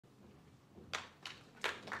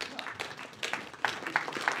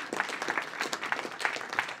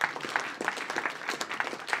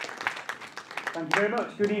Thank you very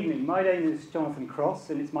much. Good evening. My name is Jonathan Cross,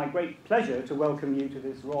 and it's my great pleasure to welcome you to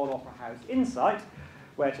this Royal Opera House Insight,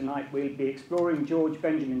 where tonight we'll be exploring George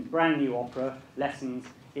Benjamin's brand new opera, Lessons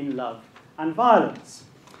in Love and Violence.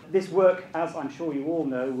 This work, as I'm sure you all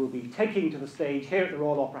know, will be taking to the stage here at the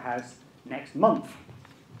Royal Opera House next month.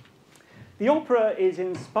 The opera is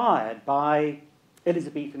inspired by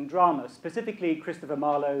Elizabethan drama, specifically Christopher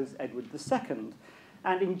Marlowe's Edward II.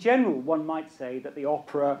 And in general, one might say that the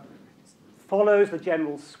opera follows the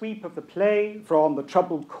general sweep of the play from the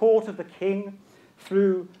troubled court of the king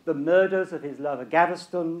through the murders of his lover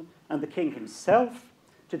Gaveston and the king himself,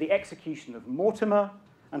 to the execution of Mortimer,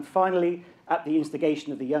 and finally, at the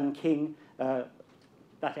instigation of the young king,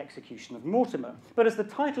 that execution of Mortimer. But as the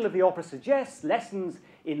title of the opera suggests, Lessons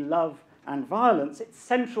in Love and Violence, its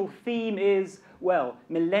central theme is, well,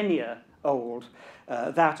 millennia old,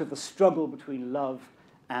 that of the struggle between love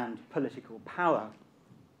and political power.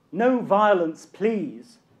 "No violence,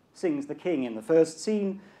 please," sings the king in the first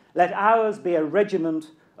scene. "Let ours be a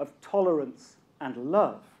regiment of tolerance and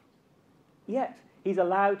love." Yet he's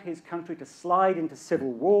allowed his country to slide into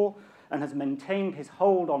civil war and has maintained his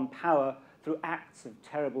hold on power through acts of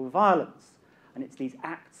terrible violence. And it's these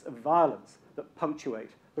acts of violence that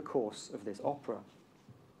punctuate the course of this opera.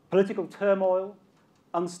 Political turmoil,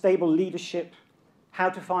 unstable leadership, how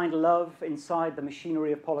to find love inside the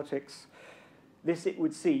machinery of politics. This, it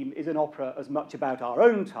would seem, is an opera as much about our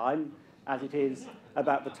own time as it is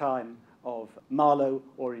about the time of Marlowe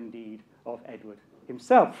or indeed of Edward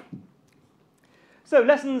himself. So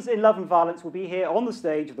Lessons in Love and Violence will be here on the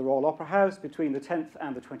stage of the Royal Opera House between the 10th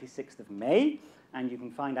and the 26th of May, and you can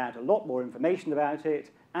find out a lot more information about it,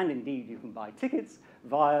 and indeed you can buy tickets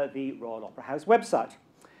via the Royal Opera House website.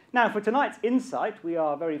 Now, for tonight's insight, we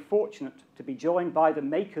are very fortunate to be joined by the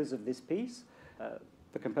makers of this piece,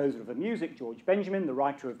 the composer of the music, George Benjamin, the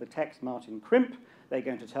writer of the text, Martin Crimp. They're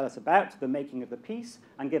going to tell us about the making of the piece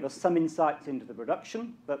and give us some insights into the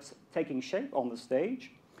production that's taking shape on the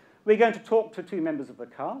stage. We're going to talk to two members of the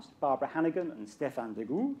cast, Barbara Hannigan and Stéphane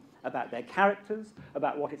Degout, about their characters,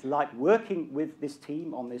 about what it's like working with this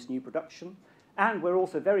team on this new production. And we're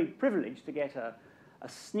also very privileged to get a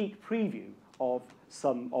sneak preview of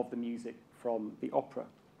some of the music from the opera.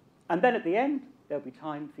 And then at the end, there'll be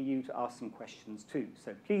time for you to ask some questions too.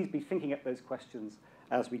 So please be thinking up those questions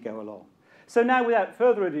as we go along. So now, without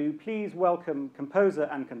further ado, please welcome composer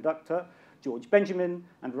and conductor George Benjamin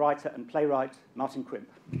and writer and playwright Martin Crimp.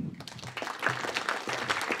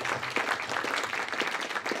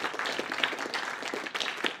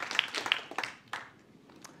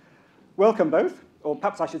 Welcome both. Or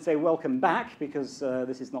perhaps I should say welcome back, because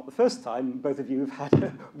this is not the first time both of you have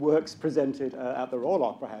had works presented at the Royal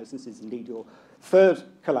Opera House. This is indeed your third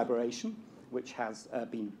collaboration, which has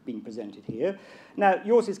been presented here. Now,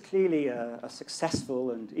 yours is clearly a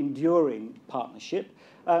successful and enduring partnership,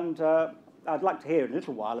 and I'd like to hear in a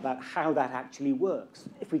little while about how that actually works,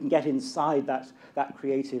 if we can get inside that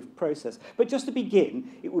creative process. But just to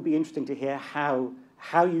begin, it would be interesting to hear how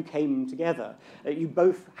you came together. You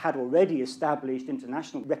both had already established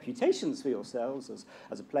international reputations for yourselves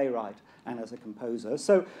as a playwright and as a composer.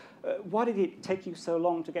 So why did it take you so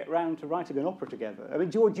long to get round to writing an opera together? I mean,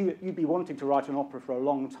 George, you'd be wanting to write an opera for a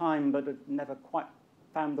long time, but had never quite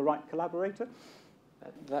found the right collaborator?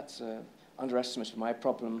 That's an underestimate of my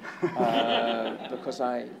problem, because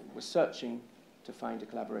I was searching to find a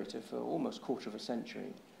collaborator for almost a quarter of a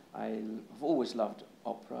century. I've always loved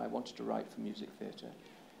opera. I wanted to write for music theatre.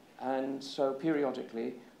 And so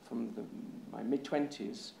periodically, from my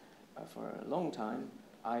mid-20s, for a long time,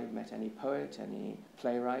 I met any poet, any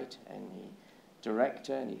playwright, any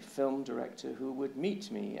director, any film director who would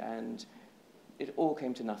meet me, and it all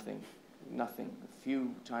came to nothing. Nothing. A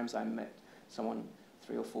few times I met someone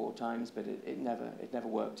 3 or 4 times, but it never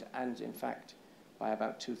worked. And in fact, by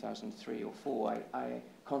about 2003 or 4, I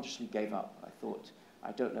consciously gave up. I thought,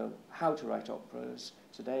 I don't know how to write operas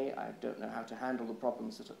today. I don't know how to handle the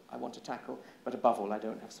problems that I want to tackle. But above all, I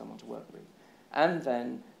don't have someone to work with. And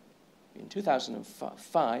then, in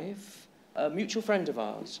 2005, a mutual friend of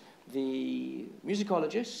ours, the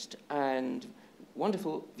musicologist and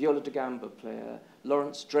wonderful viola da gamba player,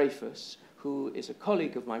 Lawrence Dreyfus, who is a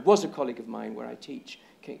colleague of mine, was a colleague of mine where I teach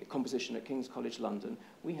composition at King's College London.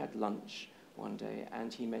 We had lunch one day,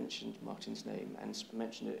 and he mentioned Martin's name, and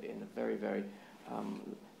mentioned it in a very, very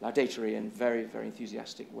laudatory and very, very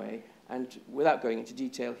enthusiastic way. And without going into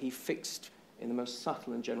detail, he fixed in the most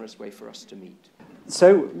subtle and generous way for us to meet.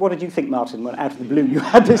 So what did you think, Martin, when out of the blue you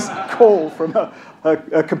had this call from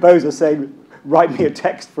a composer saying, write me a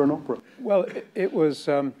text for an opera? Well, it was,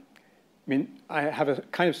 I have a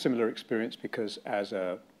kind of similar experience because as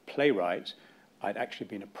a playwright, I'd actually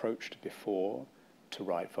been approached before to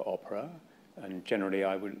write for opera, and generally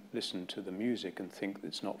I would listen to the music and think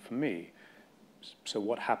it's not for me. So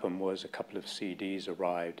what happened was a couple of CDs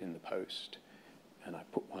arrived in the post, and I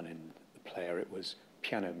put one in the player. It was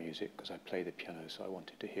piano music, because I play the piano, so I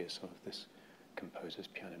wanted to hear some of this composer's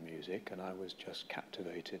piano music, and I was just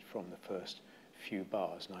captivated from the first few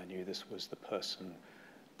bars, and I knew this was the person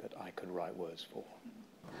that I could write words for.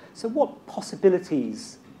 So what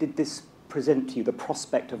possibilities did this present to you, the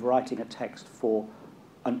prospect of writing a text for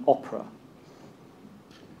an opera,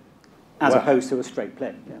 as opposed to a straight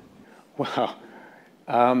play? Yeah. Well,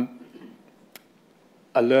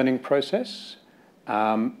 a learning process,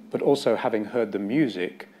 but also having heard the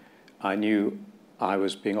music, I knew I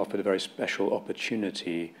was being offered a very special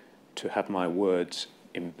opportunity to have my words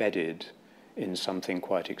embedded in something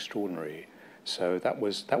quite extraordinary. So that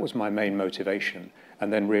was my main motivation.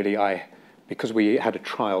 And then really because we had a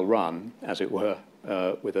trial run, as it were,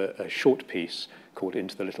 with a short piece called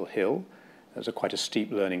Into the Little Hill. It was quite a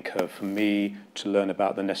steep learning curve for me to learn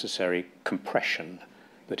about the necessary compression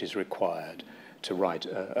that is required to write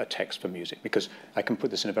a text for music. Because I can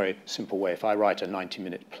put this in a very simple way. If I write a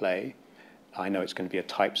 90-minute play, I know it's going to be a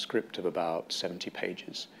typescript of about 70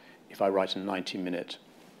 pages. If I write a 90-minute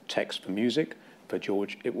text for music, for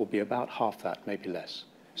George, it will be about half that, maybe less.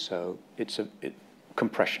 So it's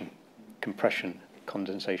compression,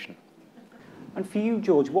 condensation. And for you,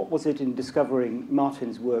 George, what was it in discovering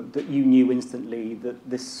Martin's work that you knew instantly that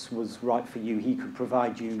this was right for you? He could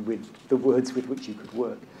provide you with the words with which you could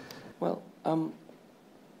work. Well,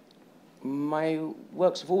 my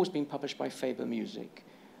works have always been published by Faber Music,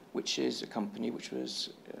 which is a company which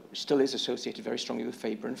still is associated very strongly with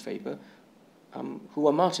Faber and Faber, who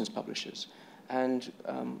are Martin's publishers. And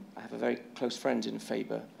I have a very close friend in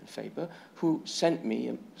Faber and Faber who sent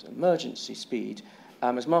me emergency speed.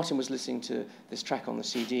 As Martin was listening to this track on the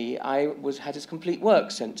CD, I had his complete work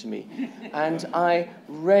sent to me. And I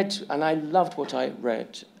read, and I loved what I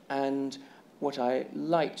read. And what I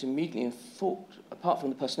liked immediately and thought, apart from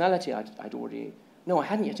the personality I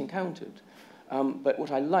hadn't yet encountered, but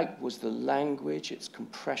what I liked was the language, its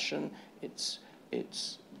compression, its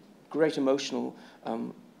great emotional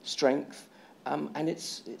strength, and it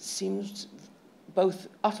seems both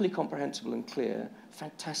utterly comprehensible and clear,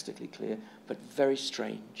 fantastically clear, but very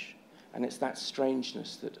strange. And it's that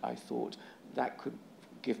strangeness that I thought that could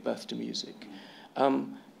give birth to music.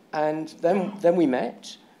 And then we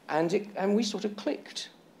met, and we sort of clicked,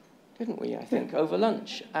 didn't we, I think, over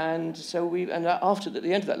lunch. And so after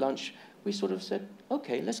the end of that lunch, we sort of said,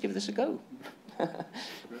 okay, let's give this a go.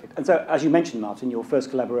 And so, as you mentioned, Martin, your first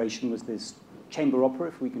collaboration was this chamber opera,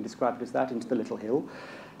 if we can describe it as that, Into the Little Hill.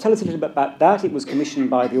 Tell us a little bit about that. It was commissioned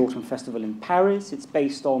by the Autumn Festival in Paris. It's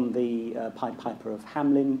based on the Pied Piper of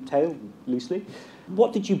Hamelin tale, loosely.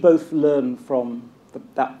 What did you both learn from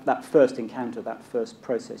that first encounter, that first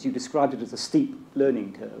process? You described it as a steep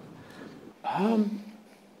learning curve.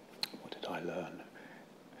 What did I learn?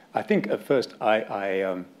 I think at first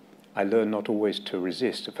I learned not always to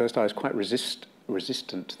resist. At first I was quite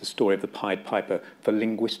resistant to the story of the Pied Piper for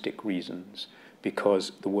linguistic reasons,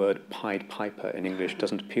 because the word Pied Piper in English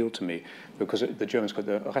doesn't appeal to me, because the Germans call it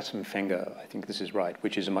the Rattenfänger, I think this is right,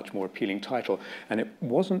 which is a much more appealing title. And it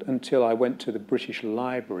wasn't until I went to the British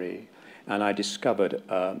Library and I discovered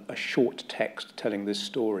a short text telling this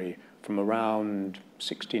story from around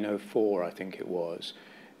 1604, I think it was,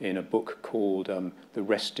 in a book called The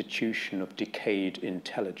Restitution of Decayed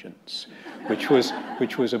Intelligence, which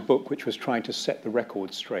was a book which was trying to set the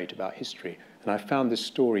record straight about history. And I found this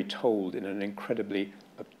story told in an incredibly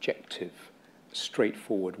objective,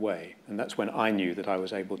 straightforward way. And that's when I knew that I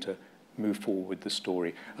was able to move forward with the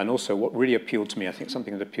story. And also what really appealed to me, I think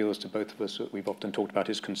something that appeals to both of us that we've often talked about,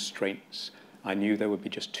 is constraints. I knew there would be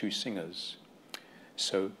just two singers.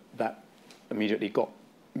 So that immediately got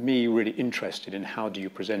me really interested in how do you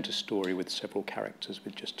present a story with several characters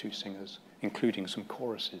with just two singers, including some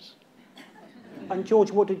choruses. And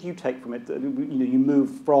George, what did you take from it? You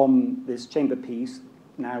moved from this chamber piece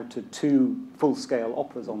now to two full-scale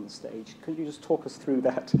operas on the stage. Could you just talk us through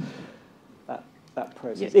that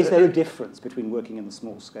process? Is there a difference between working in the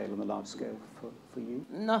small scale and the large scale for you?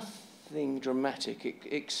 Nothing dramatic,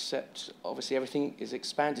 except obviously everything is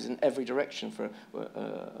expanded in every direction for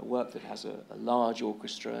a work that has a large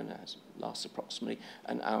orchestra and lasts approximately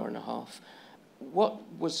an hour and a half. What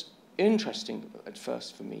was interesting at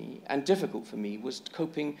first for me and difficult for me was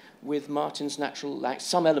coping with Martin's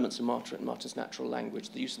some elements of Martin's natural language,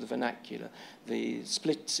 the use of the vernacular, the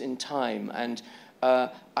splits in time, and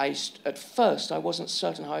at first I wasn't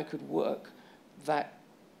certain how I could work that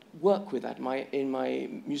work with that in my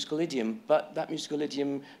musical idiom, but that musical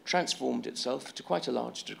idiom transformed itself to quite a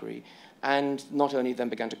large degree, and not only then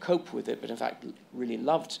began to cope with it, but in fact really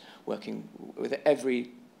loved working with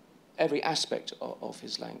every aspect of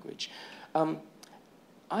his language.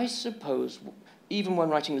 I suppose, even when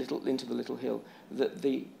writing Into the Little Hill, that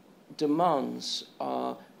the demands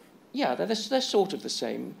are, yeah, they're sort of the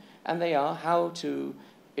same, and they are how to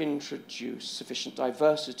introduce sufficient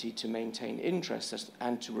diversity to maintain interest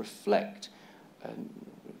and to reflect,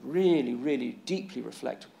 really, really deeply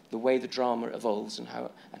reflect the way the drama evolves and how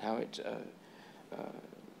it,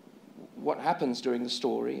 what happens during the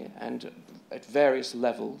story and at various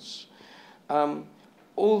levels.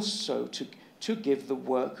 Also to give the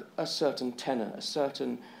work a certain tenor, a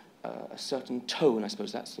certain tone, I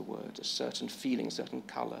suppose that's the word, a certain feeling, a certain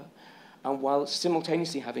colour, and while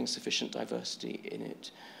simultaneously having sufficient diversity in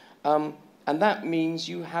it. And that means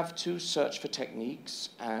you have to search for techniques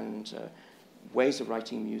and ways of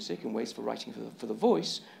writing music and ways for writing for the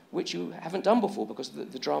voice, which you haven't done before because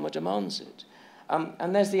the drama demands it.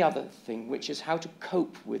 And there's the other thing, which is how to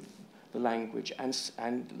cope with the language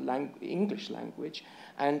and English language,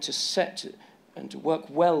 and to set and to work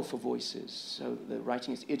well for voices, so that the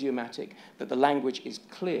writing is idiomatic, that the language is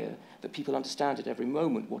clear, that people understand at every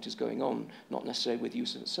moment what is going on, not necessarily with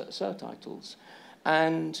use of surtitles,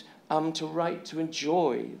 and to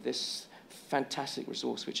enjoy this fantastic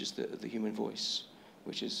resource, which is the human voice,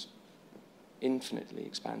 which is infinitely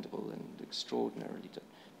expandable and extraordinarily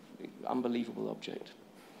unbelievable object.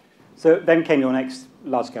 So then came your next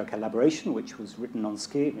large-scale collaboration, which was written on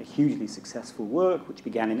ski, a hugely successful work, which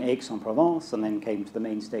began in Aix-en-Provence and then came to the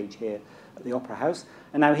main stage here at the Opera House.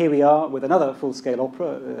 And now here we are with another full-scale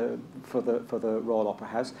opera for the Royal Opera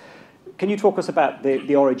House. Can you talk us about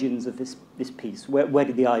the origins of this piece? Where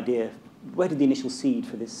did the initial seed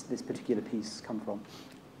for this particular piece come from?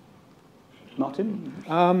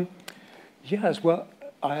 Martin? Yes, well,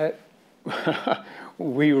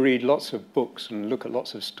 we read lots of books and look at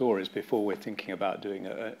lots of stories before we're thinking about doing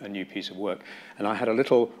a new piece of work. And I had a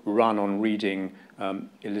little run on reading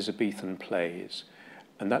Elizabethan plays.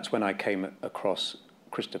 And that's when I came across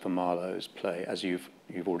Christopher Marlowe's play, as you've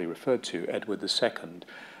already referred to, Edward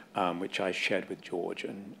II, which I shared with George.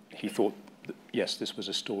 And he thought, that, yes, this was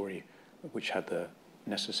a story which had the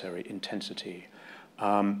necessary intensity.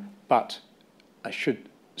 But I should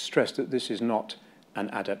stress that this is not an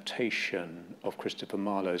adaptation of Christopher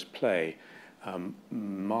Marlowe's play.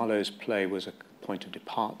 Marlowe's play was a point of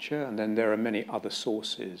departure, and then there are many other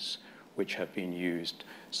sources which have been used.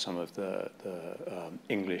 Some of the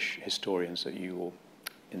English historians that you all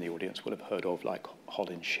in the audience will have heard of, like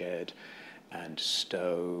Holinshed and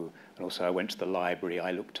Stowe, and also I went to the library,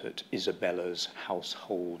 I looked at Isabella's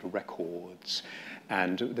household records,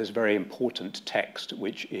 and there's a very important text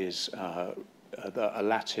which is a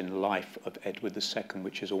Latin life of Edward II,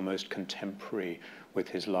 which is almost contemporary with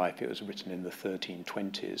his life. It was written in the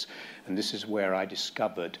 1320s. And this is where I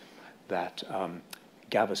discovered that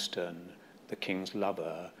Gaveston, the king's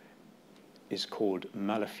lover, is called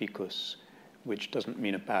Maleficus, which doesn't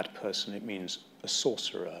mean a bad person, it means a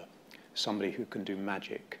sorcerer, somebody who can do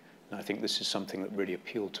magic. And I think this is something that really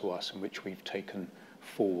appealed to us and which we've taken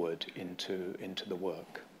forward into the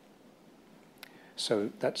work.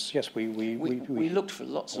 So that's, yes, we looked for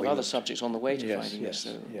lots of other subjects on the way to finding this.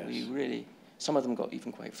 So yes. we really, some of them got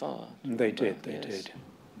even quite far. They did.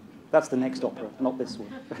 That's the next opera, not this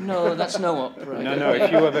one. No, that's no opera. No.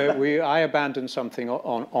 If you ever, I abandoned something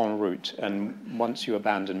en route, and once you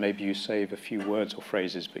abandon, maybe you save a few words or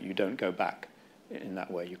phrases, but you don't go back. In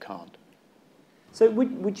that way, you can't. So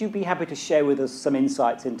would you be happy to share with us some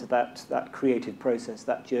insights into that creative process,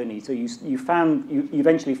 that journey? So you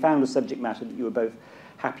eventually found a subject matter that you were both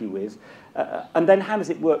happy with, and then how does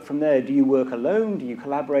it work from there? Do you work alone? Do you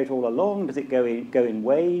collaborate all along? Does it go in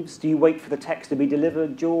waves? Do you wait for the text to be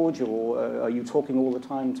delivered, George, or are you talking all the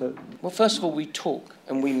time to? Well, first of all, we talk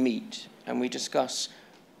and we meet and we discuss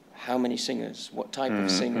how many singers, what type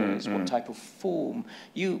of singers, what type of form.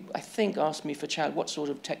 You, I think, asked me for what sort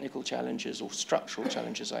of technical challenges or structural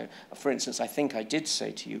challenges. For instance, I think I did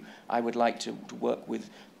say to you, I would like to work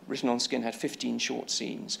with, Written on Skin had 15 short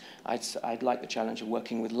scenes. I'd like the challenge of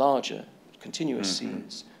working with larger, continuous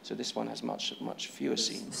scenes. So this one has much fewer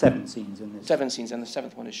scenes. 7 scenes in this. 7 scenes, and the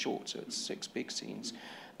 7th one is short, so it's 6 big scenes.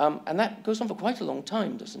 And that goes on for quite a long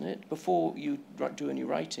time, doesn't it, before you do any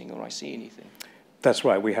writing or I see anything? That's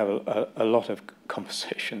right. We have a lot of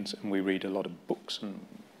conversations, and we read a lot of books and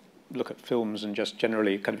look at films and just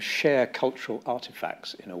generally kind of share cultural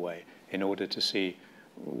artifacts in a way in order to see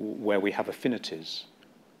where we have affinities.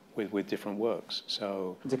 with different works.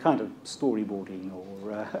 So it's a kind of storyboarding,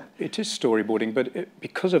 or it is storyboarding, but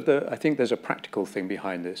because of I think there's a practical thing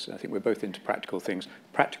behind this. I think we're both into practical things.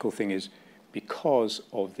 Practical thing is because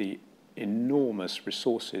of the enormous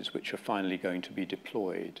resources which are finally going to be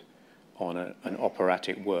deployed on an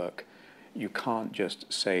operatic work, you can't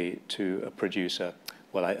just say to a producer,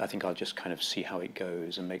 well, I think I'll just kind of see how it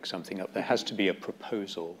goes and make something up. There has to be a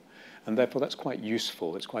proposal. And therefore, that's quite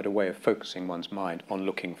useful. It's quite a way of focusing one's mind on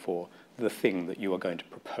looking for the thing that you are going to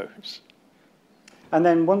propose. And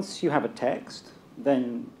then once you have a text,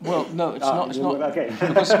 then... Well, no, it's not. It's not. Okay.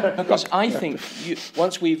 because I think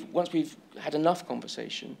once we've had enough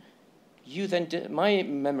conversation, you then... my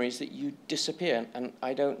memory is that you disappear, and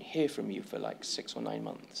I don't hear from you for like 6 or 9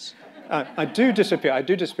 months. I do disappear,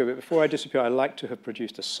 but before I disappear, I like to have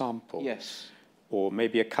produced a sample. Yes. Or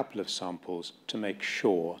maybe a couple of samples to make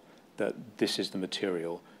sure that this is the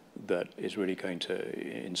material that is really going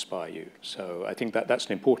to inspire you. So I think that's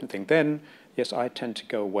an important thing. Then, yes, I tend to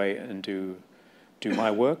go away and do my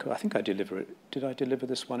work. I think I deliver it. Did I deliver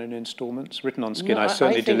this one in installments? Written on Skin, no, I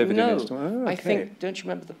certainly delivered no. in installments. Oh, okay. I think, don't you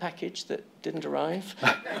remember the package that didn't arrive?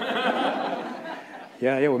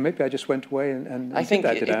 Yeah, well, maybe I just went away and I think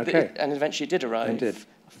did that. Okay. And eventually it did arrive. It did.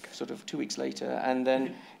 Sort of 2 weeks later, and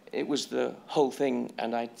then it was the whole thing,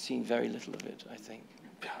 and I'd seen very little of it, I think.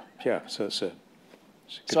 Yeah, so it's a...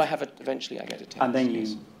 So I have eventually I get a text. And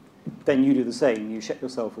then you do the same. You shut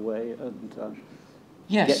yourself away and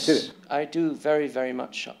yes, get to it. I do very, very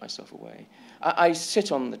much shut myself away. I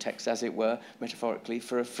sit on the text, as it were, metaphorically,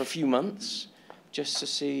 for a few months,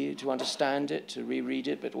 just to understand it, to reread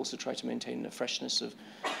it, but also try to maintain a freshness of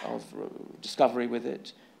discovery with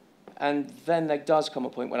it. And then there does come a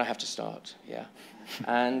point when I have to start, yeah.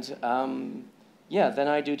 And then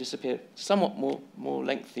I do disappear, somewhat more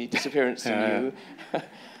lengthy disappearance than you.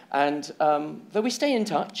 And though we stay in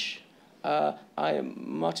touch,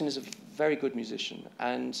 Martin is a very good musician,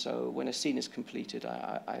 and so when a scene is completed,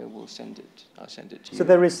 I will send it. I'll send it to you. So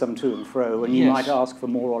there is some to and fro, and you Yes. might ask for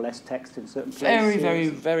more or less text in certain places. Very, very,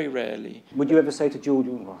 very rarely. Would you ever say to George,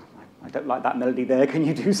 oh, I don't like that melody there, can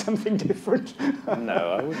you do something different?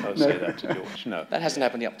 No, I would not say that to George, no. That hasn't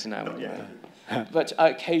happened up to now. Anyway. But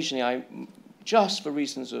occasionally, just for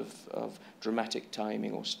reasons of dramatic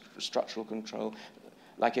timing or structural control,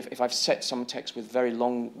 like if I've set some text with very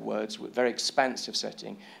long words, with very expansive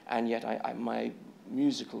setting, and yet my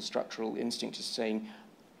musical structural instinct is saying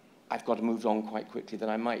I've got to move on quite quickly, then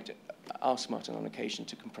I might ask Martin on occasion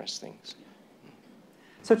to compress things.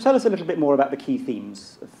 So tell us a little bit more about the key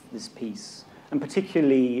themes of this piece, and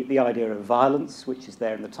particularly the idea of violence, which is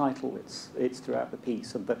there in the title, it's throughout the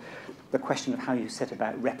piece, and the question of how you set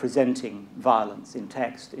about representing violence in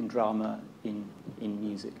text, in drama, in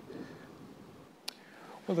music.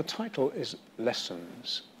 Well, the title is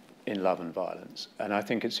Lessons in Love and Violence, and I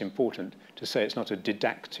think it's important to say it's not a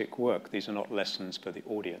didactic work. These are not lessons for the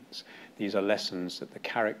audience. These are lessons that the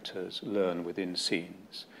characters learn within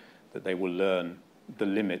scenes, that they will learn the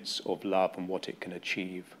limits of love and what it can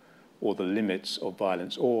achieve, or the limits of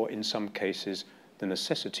violence, or in some cases, the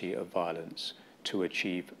necessity of violence to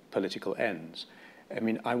achieve political ends. I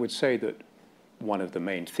mean, I would say that one of the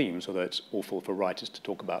main themes, although it's awful for writers to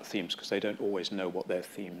talk about themes because they don't always know what their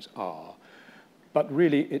themes are, but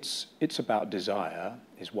really it's about desire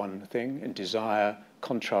is one thing, and desire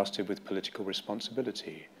contrasted with political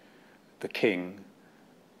responsibility. The king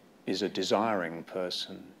is a desiring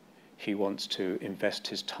person. He wants to invest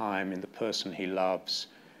his time in the person he loves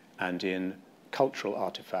and in cultural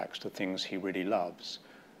artifacts, the things he really loves.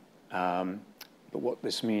 But what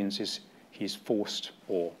this means is he's forced,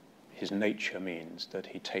 or his nature means that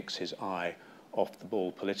he takes his eye off the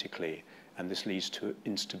ball politically, and this leads to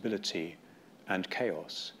instability and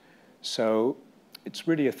chaos. So it's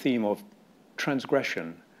really a theme of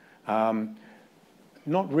transgression.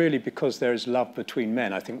 Not really because there is love between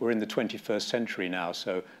men. I think we're in the 21st century now,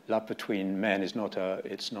 so love between men is not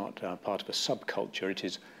part of a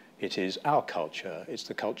subculture. It is our culture. It's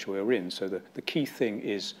the culture we're in. So the key thing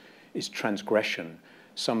is transgression.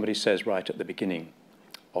 Somebody says right at the beginning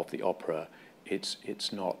of the opera, it's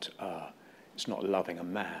not loving a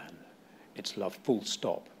man. It's love full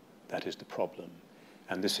stop. That is the problem.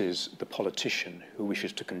 And this is the politician who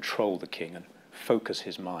wishes to control the king and focus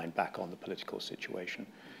his mind back on the political situation.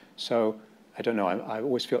 So, I don't know, I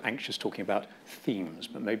always feel anxious talking about themes,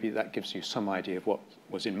 but maybe that gives you some idea of what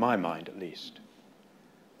was in my mind, at least.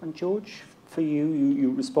 And George, for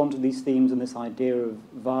you respond to these themes and this idea of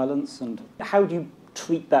violence, and how do you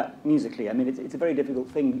treat that musically? I mean, it's a very difficult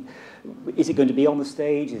thing. Is it going to be on the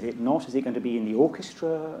stage? Is it not? Is it going to be in the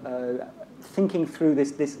orchestra? thinking through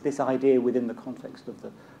this idea within the context of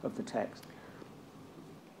the text?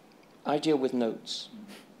 I deal with notes,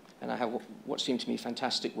 and I have what seem to me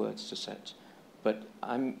fantastic words to set, but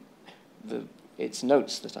it's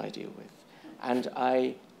notes that I deal with.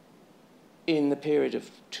 And in the period of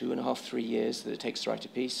 2.5, 3 years that it takes to write a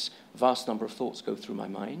piece, a vast number of thoughts go through my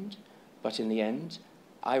mind, but in the end,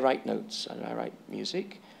 I write notes and I write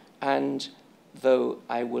music, and though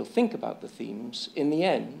I will think about the themes, in the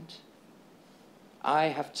end, I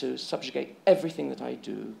have to subjugate everything that I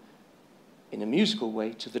do in a musical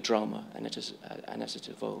way to the drama, and as it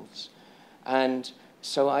evolves. And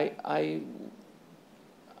so I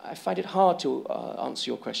find it hard to answer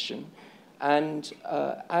your question. And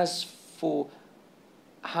as for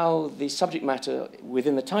how the subject matter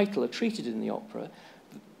within the title are treated in the opera,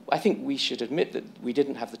 I think we should admit that we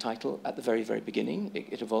didn't have the title at the very, very beginning.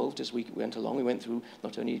 It evolved as we went along. We went through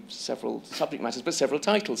not only several subject matters, but several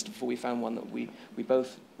titles before we found one that we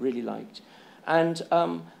both really liked. And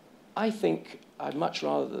I think I'd much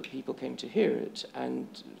rather that people came to hear it and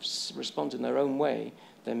respond in their own way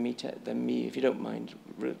than me, if you don't mind,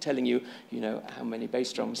 telling you, how many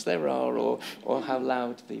bass drums there are or how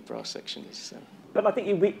loud the brass section is. So. But I think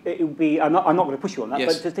it would be. I'm not going to push you on that.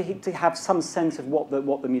 Yes. But just to have some sense of what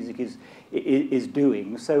the music is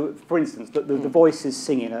doing. So, for instance, the voice is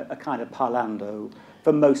singing a kind of parlando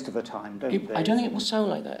for most of the time, don't they? I don't think it will sound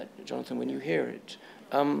like that, Jonathan, when you hear it.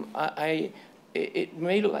 It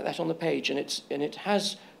may look like that on the page, and it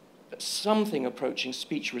has something approaching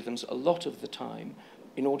speech rhythms a lot of the time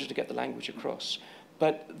in order to get the language across.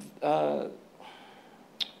 But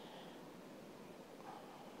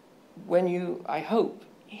when you, I hope,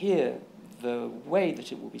 hear the way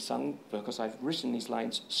that it will be sung, because I've written these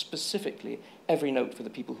lines specifically, every note for the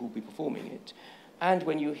people who will be performing it, and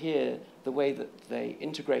when you hear the way that they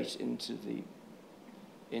integrate into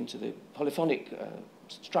the polyphonic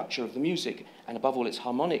structure of the music, and above all its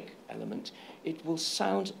harmonic element, it will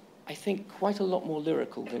sound, I think, quite a lot more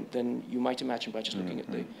lyrical than you might imagine by just looking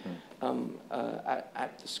at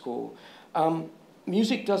the score.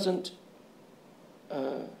 Music doesn't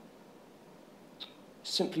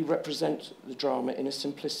simply represent the drama in a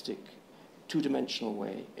simplistic, two-dimensional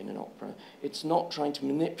way in an opera. It's not trying to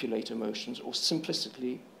manipulate emotions or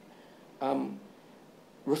simplistically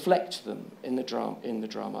reflect them in the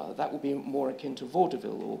drama. That would be more akin to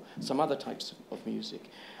vaudeville or some other types of music.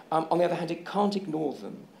 On the other hand, it can't ignore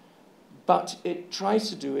them, but it tries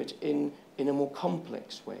to do it in a more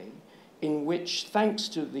complex way, in which, thanks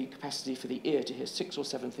to the capacity for the ear to hear 6 or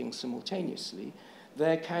 7 things simultaneously,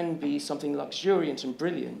 there can be something luxuriant and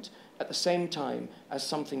brilliant at the same time as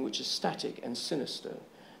something which is static and sinister,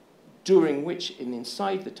 during which,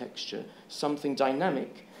 inside the texture, something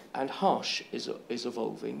dynamic and harsh is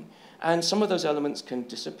evolving. And some of those elements can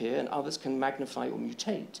disappear and others can magnify or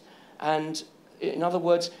mutate. And in other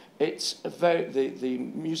words, it's the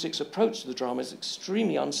music's approach to the drama is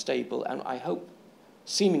extremely unstable and, I hope,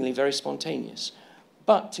 seemingly very spontaneous.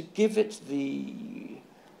 But to give it the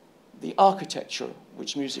architecture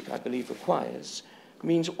which music, I believe, requires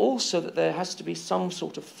means also that there has to be some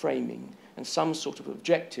sort of framing and some sort of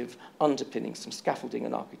objective underpinning, some scaffolding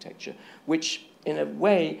and architecture, which in a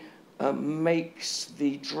way makes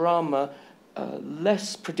the drama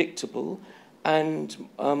less predictable and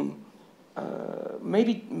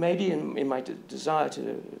maybe in my desire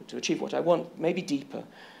to achieve what I want, maybe deeper.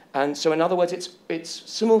 And so in other words,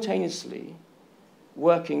 it's simultaneously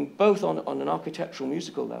working both on an architectural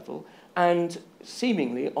musical level and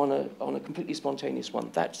seemingly on a completely spontaneous one.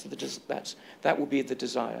 That will be the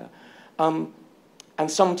desire. And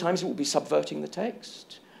sometimes it will be subverting the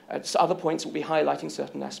text. At other points, it will be highlighting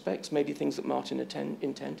certain aspects, maybe things that Martin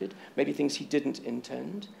intended, maybe things he didn't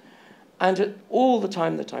intend. And all the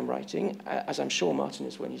time that I'm writing, as I'm sure Martin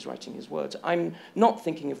is when he's writing his words, I'm not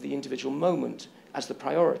thinking of the individual moment as the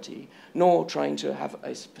priority, nor trying to have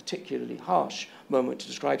a particularly harsh moment to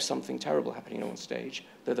describe something terrible happening on stage,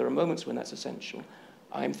 though there are moments when that's essential.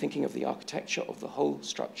 I'm thinking of the architecture of the whole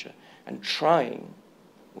structure and trying,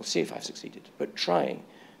 we'll see if I've succeeded, but trying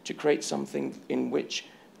to create something in which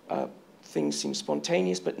things seem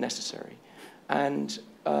spontaneous but necessary, and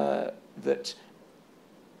that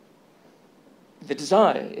the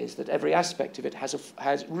desire is that every aspect of it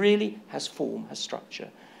really has form, has structure.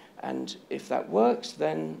 And if that works,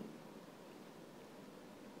 then,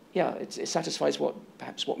 yeah, it satisfies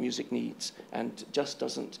perhaps what music needs and just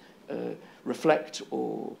doesn't reflect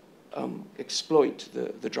or exploit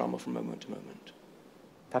the drama from moment to moment.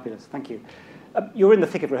 Fabulous, thank you. You're in the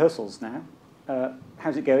thick of rehearsals now.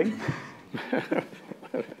 How's it going?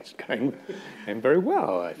 It's going very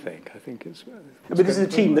well, I think. I think it's but this is a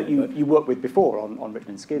team that you worked with before on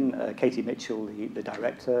Written in Skin, Katie Mitchell, the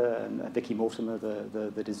director, and Vicki Mortimer,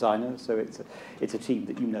 the designer. So it's a team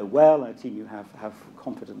that you know well, and a team you have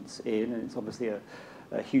confidence in, and it's obviously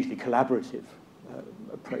a hugely collaborative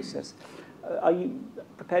process. Are you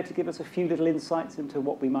prepared to give us a few little insights into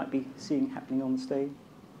what we might be seeing happening on the stage?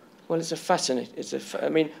 Well, it's a fascinating. I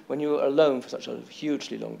mean, when you're alone for such a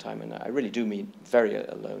hugely long time, and I really do mean very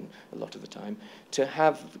alone a lot of the time, to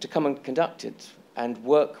come and conduct it and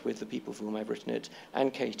work with the people for whom I've written it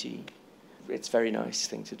and Katie, it's a very nice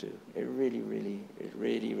thing to do. It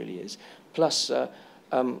really is. Plus,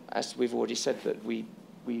 as we've already said, that we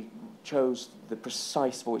chose the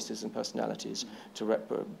precise voices and personalities to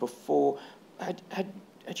before.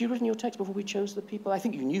 Had you written your text before we chose the people? I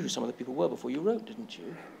think you knew who some of the people were before you wrote, didn't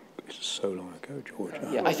you? It's so long ago, George.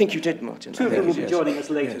 Yeah, I think you did, Martin. Two of them will be joining us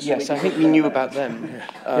later. Yes, I think we knew about them.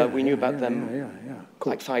 We knew about them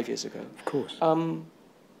like 5 years ago. Of course.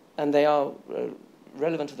 And they are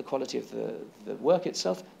relevant to the quality of the work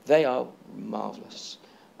itself. They are marvellous.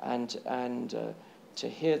 And to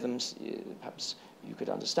hear them, perhaps you could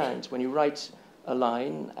understand, when you write a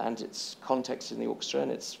line and its context in the orchestra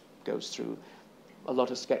and it goes through a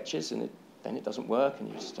lot of sketches and then it doesn't work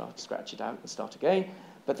and you start to scratch it out and start again.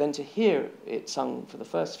 But then to hear it sung for the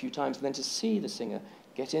first few times and then to see the singer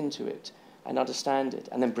get into it and understand it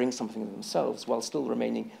and then bring something of themselves while still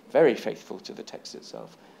remaining very faithful to the text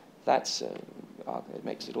itself, it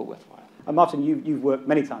makes it all worthwhile. And Martin, you've worked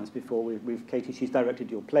many times before with Katie. She's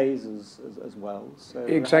directed your plays as well. So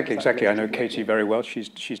exactly. I know Katie very well.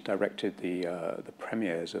 She's directed the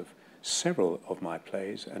premieres of several of my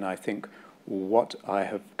plays, and I think what I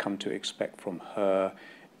have come to expect from her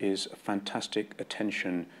is a fantastic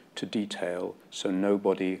attention to detail, so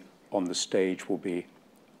nobody on the stage will be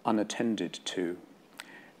unattended to,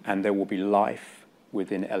 and there will be life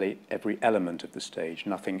within every element of the stage.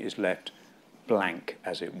 Nothing is left blank,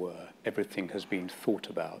 as it were. Everything has been thought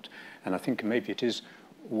about. And I think maybe it is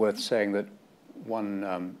worth saying that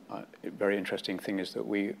one very interesting thing is that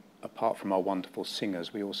we, apart from our wonderful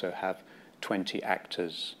singers, we also have 20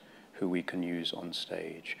 actors who we can use on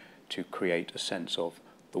stage to create a sense of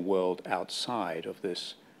the world outside of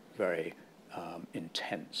this very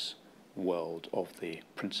intense world of the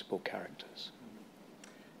principal characters.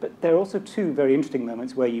 But there are also two very interesting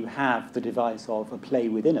moments where you have the device of a play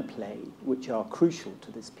within a play, which are crucial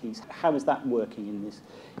to this piece. How is that working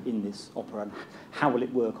in this opera, and how will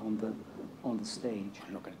it work on the stage?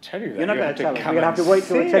 I'm not going to tell you that. You're not going to tell us. You're going to have to wait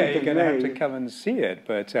till the 10th of May. You're going to have to come and see it.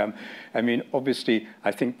 But I mean, obviously,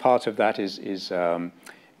 I think part of that is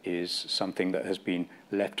something that has been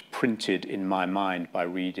left printed in my mind by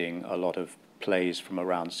reading a lot of plays from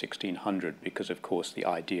around 1600, because of course the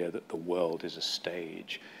idea that the world is a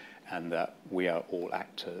stage and that we are all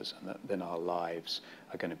actors and that then our lives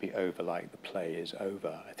are going to be over like the play is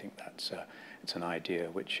over. I think it's an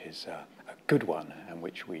idea which is a good one and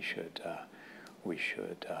which we should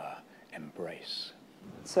embrace.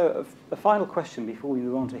 So a final question before we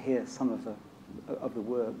move on to hear some of the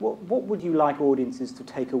work. What would you like audiences to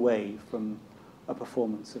take away from a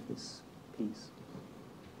performance of this piece?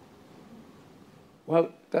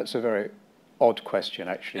 Well, that's a very odd question,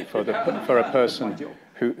 actually, for a person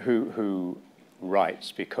who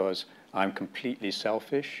writes, because I'm completely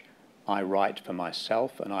selfish. I write for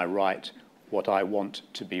myself, and I write what I want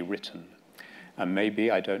to be written. And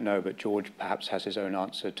maybe, I don't know, but George perhaps has his own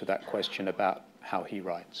answer to that question about how he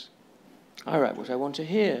writes. I write what I want to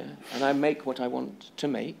hear, and I make what I want to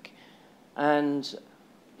make. And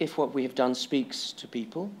if what we have done speaks to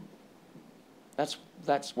people,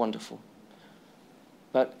 that's wonderful.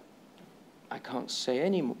 But I can't say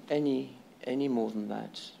any more than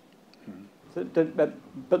that. So,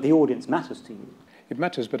 but the audience matters to you. It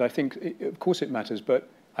matters, but I think, of course it matters, but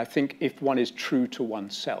I think if one is true to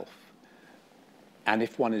oneself, and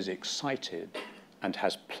if one is excited and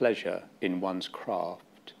has pleasure in one's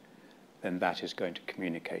craft, then that is going to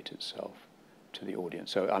communicate itself to the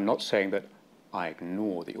audience. So I'm not saying that I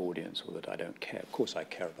ignore the audience or that I don't care. Of course I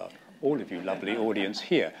care about all of you lovely audience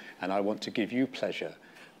here, and I want to give you pleasure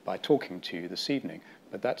by talking to you this evening.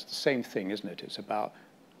 But that's the same thing, isn't it? It's about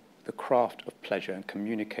the craft of pleasure and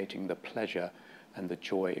communicating the pleasure and the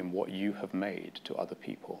joy in what you have made to other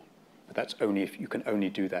people. But that's only if you can only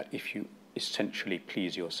do that if you essentially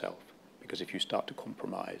please yourself. Because if you start to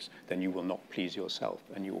compromise, then you will not please yourself,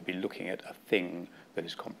 and you will be looking at a thing that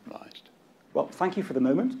is compromised. Well, thank you for the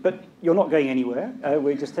moment, but you're not going anywhere.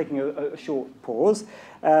 We're just taking a short pause.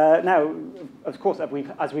 Now, of course,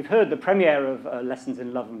 as we've heard, the premiere of Lessons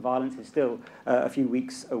in Love and Violence is still a few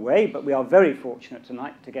weeks away, but we are very fortunate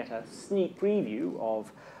tonight to get a sneak preview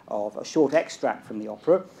of a short extract from the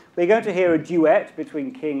opera. We're going to hear a duet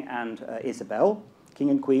between King and Isabel, King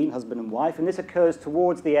and Queen, husband and wife, and this occurs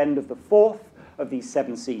towards the end of the fourth of these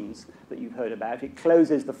 7 scenes that you've heard about. It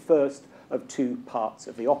closes the first of 2 parts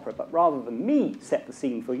of the opera. But rather than me set the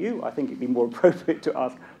scene for you, I think it'd be more appropriate to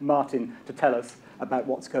ask Martin to tell us about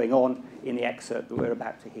what's going on in the excerpt that we're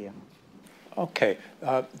about to hear. Okay,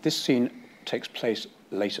 this scene takes place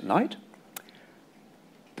late at night.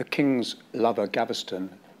 The king's lover, Gaveston,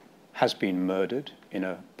 has been murdered in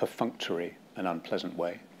a perfunctory and unpleasant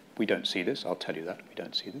way. We don't see this, I'll tell you that, we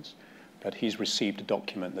don't see this. But he's received a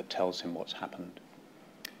document that tells him what's happened.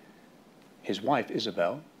 His wife,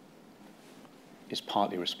 Isabel, is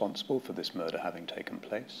partly responsible for this murder having taken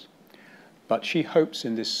place. But she hopes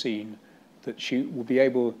in this scene that she will be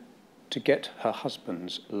able to get her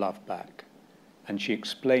husband's love back. And she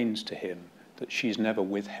explains to him that she's never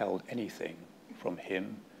withheld anything from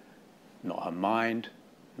him, not her mind,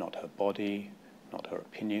 not her body, not her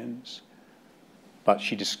opinions. But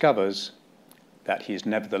she discovers that he is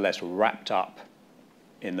nevertheless wrapped up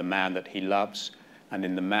in the man that he loves and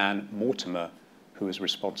in the man, Mortimer, who is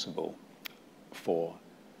responsible for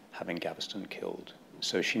having Gaveston killed.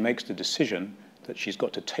 So she makes the decision that she's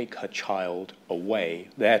got to take her child away,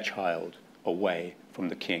 their child, away from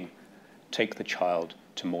the king, take the child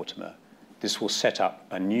to Mortimer. This will set up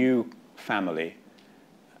a new family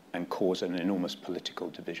and cause an enormous political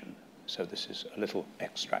division. So this is a little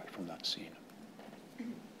extract from that scene.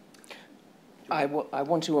 I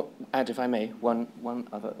want to add, if I may, one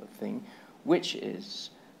other thing, which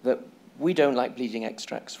is that we don't like bleeding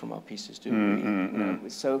extracts from our pieces, do we? No.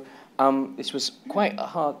 So this was quite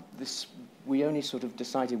hard. We only sort of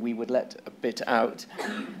decided we would let a bit out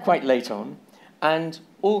quite late on. And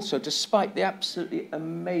also, despite the absolutely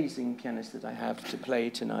amazing pianists that I have to play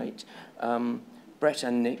tonight, Brett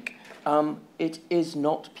and Nick, it is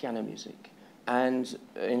not piano music. And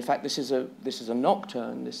in fact, this is a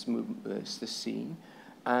nocturne, this scene,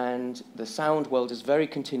 and the sound world is very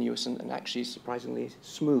continuous and actually surprisingly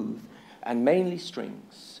smooth, and mainly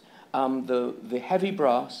strings. The heavy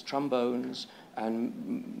brass, trombones, and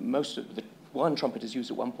most of the one trumpet is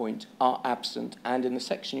used at one point are absent, and in the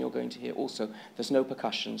section you're going to hear also, there's no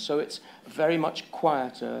percussion. So it's very much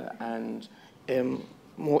quieter and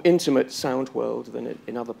more intimate sound world than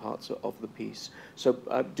in other parts of the piece. So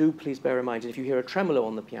do please bear in mind, if you hear a tremolo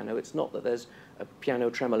on the piano, it's not that there's a piano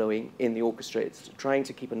tremoloing in the orchestra, it's trying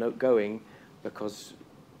to keep a note going because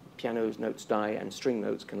piano's notes die and string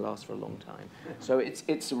notes can last for a long time. So it's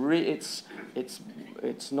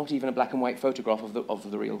not even a black and white photograph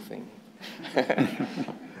of the real thing.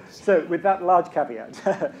 So with that large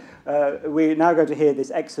caveat, we're now going to hear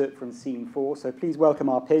this excerpt from Scene 4. So please welcome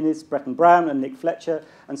our pianists, Breton Brown and Nick Fletcher,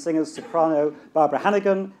 and singers soprano Barbara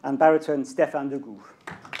Hannigan and baritone Stéphane Degout.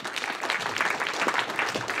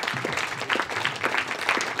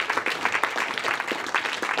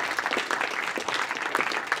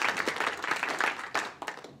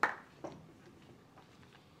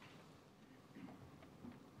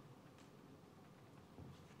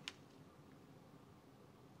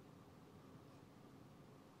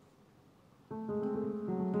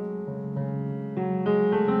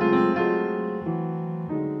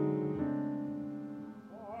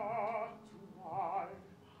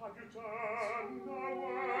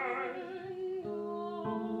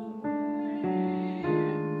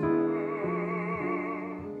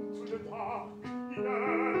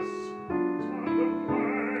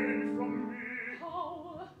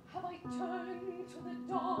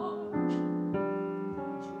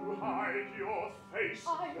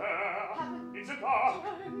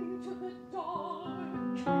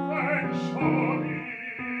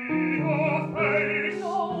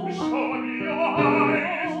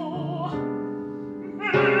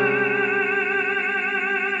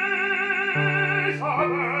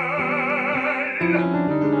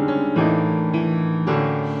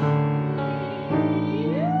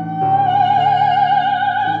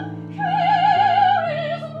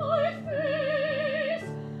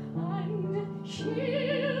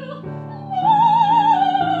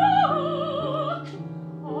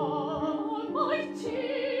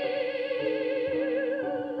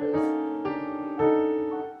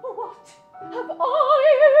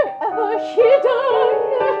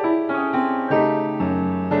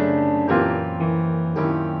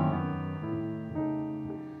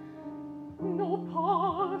 No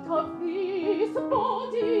part of this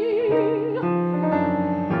body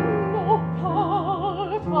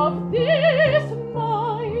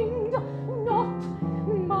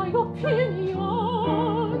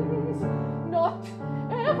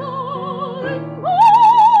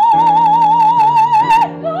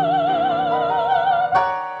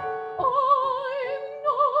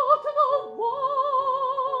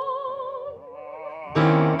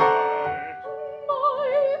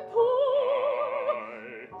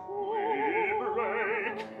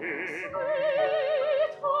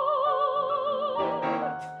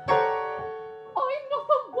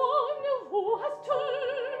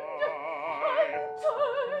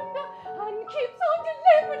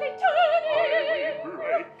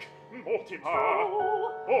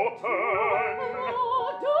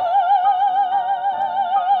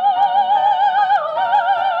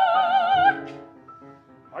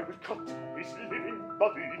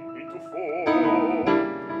foe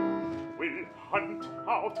will hunt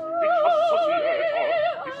out each associator,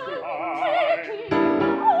 destroy,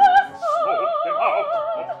 smoke them out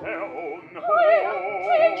of their own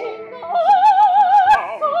homes,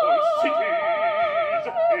 drown whole cities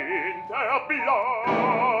in their blood.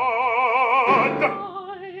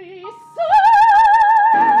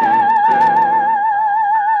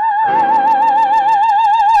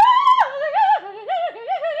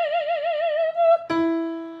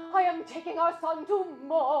 I am taking our son to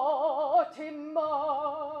Mortimer.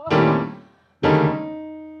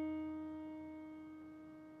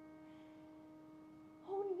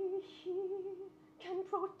 Only he can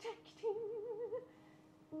protect him.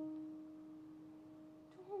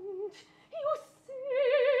 Don't you see?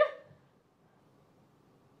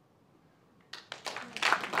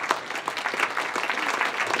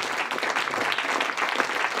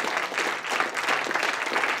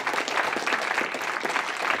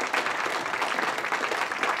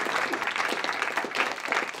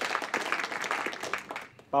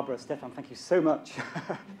 Barbara, Stéphane, thank you so much.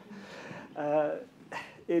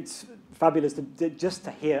 It's fabulous just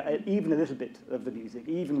to hear even a little bit of the music,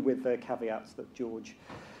 even with the caveats that George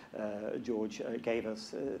gave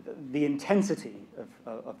us. The intensity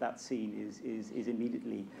of that scene is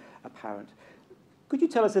immediately apparent. Could you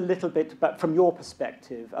tell us a little bit, from your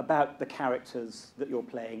perspective, about the characters that you're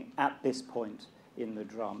playing at this point in the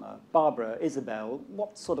drama? Barbara, Isabel,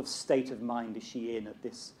 what sort of state of mind is she in at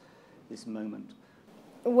this moment?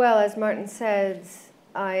 Well, as Martin says,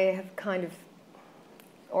 I have kind of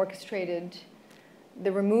orchestrated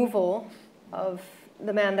the removal of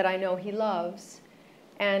the man that I know he loves,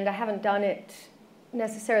 and I haven't done it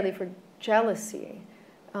necessarily for jealousy.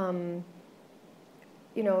 You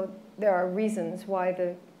know, there are reasons why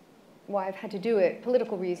I've had to do it,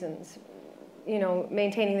 political reasons, you know,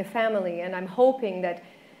 maintaining the family, and I'm hoping that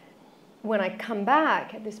when I come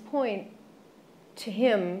back at this point to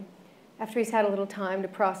him, after he's had a little time to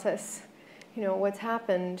process, you know, what's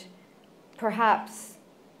happened, perhaps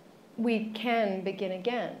we can begin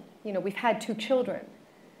again. You know, we've had 2 children,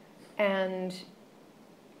 and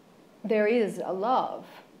there is a love,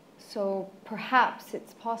 so perhaps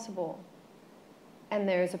it's possible. And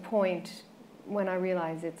there's a point when I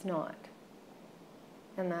realize it's not,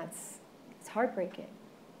 and it's heartbreaking.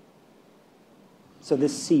 So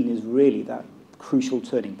this scene is really that crucial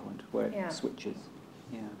turning point where it switches.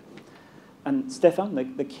 Yeah. And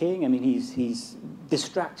Stéphane, the king, I mean, he's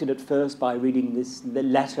distracted at first by reading the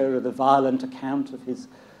letter or the violent account of his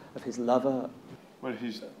lover. Well,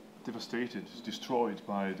 he's devastated, he's destroyed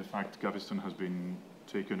by the fact Gaveston has been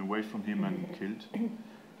taken away from him and killed.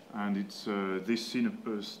 And it's this scene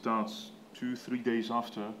starts 2-3 days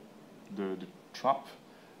after the trap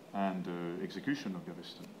and the execution of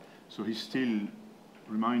Gaveston. So he's still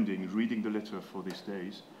reading the letter for these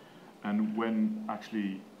days, and when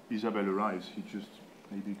actually Isabel arrives, he just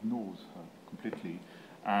maybe ignores her completely.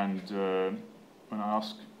 And when I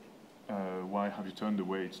ask, why have you turned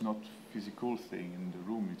away, it's not a physical thing in the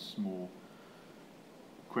room, it's more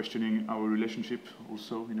questioning our relationship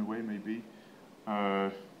also, in a way, maybe.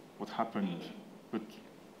 What happened, but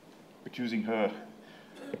accusing her.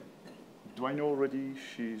 Do I know already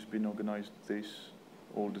she's been organized this,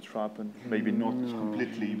 all the trap, and maybe not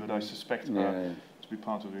completely, but I suspect her to be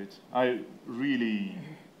part of it. I really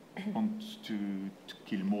want to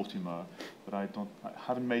kill Mortimer, but I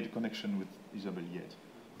haven't made a connection with Isabel yet.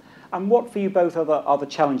 And what for you both are the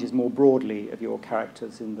challenges more broadly of your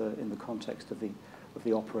characters in the context of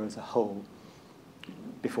the opera as a whole,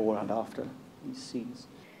 before and after these scenes?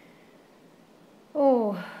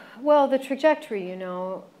 Oh, well, the trajectory, you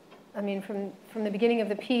know, I mean, from the beginning of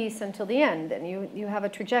the piece until the end, and you have a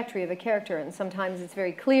trajectory of a character, and sometimes it's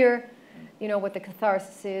very clear, you know, what the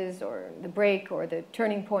catharsis is, or the break, or the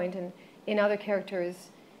turning point, and in other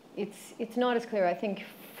characters, it's not as clear. I think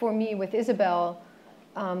for me, with Isabel,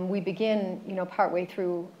 we begin, you know, partway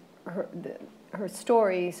through her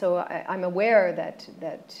story, so I'm aware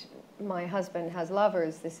that my husband has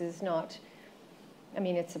lovers. This is not, I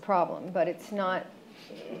mean, it's a problem, but it's not,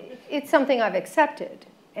 it's something I've accepted.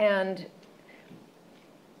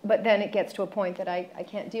 But then it gets to a point that I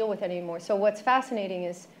can't deal with anymore. So what's fascinating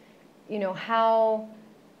is, you know, how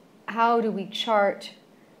do we chart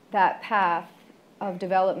that path of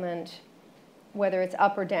development, whether it's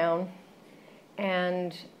up or down,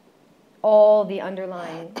 and all the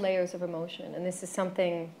underlying layers of emotion. And this is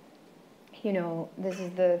something, you know, this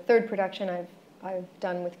is the 3rd production I've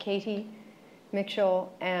done with Katie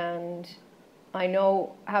Mitchell, and I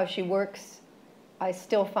know how she works. I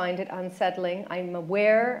still find it unsettling. I'm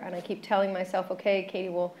aware, and I keep telling myself, okay, Katie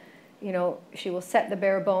will, you know, she will set the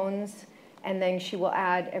bare bones, and then she will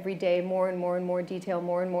add every day more and more and more detail,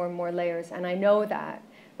 more and more layers. And I know that.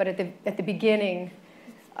 But at the beginning,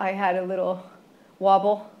 I had a little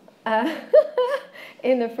wobble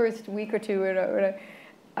in the first week or two,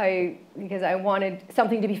 because I wanted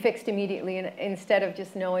something to be fixed immediately, and instead of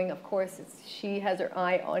just knowing, of course, she has her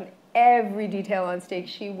eye on every detail on stage.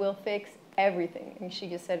 She will fix everything. And she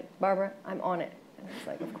just said, "Barbara, I'm on it." And I was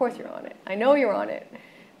like, "Of course you're on it. I know you're on it."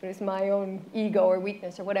 But it's my own ego or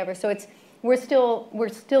weakness or whatever. So we're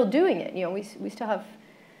still doing it. You know, we still have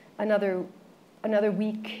another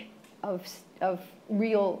week of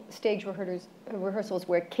real stage rehearsals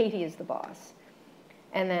where Katie is the boss,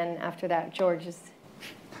 and then after that, George is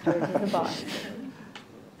the boss.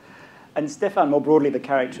 And Stéphane, more broadly, the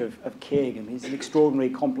character of King, he's an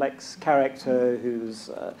extraordinarily complex character who's,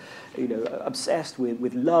 obsessed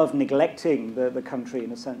with love, neglecting the country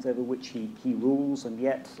in a sense over which he rules, and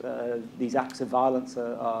yet these acts of violence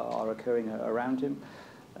are occurring around him.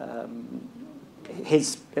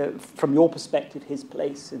 From your perspective, his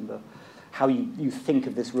place in how you think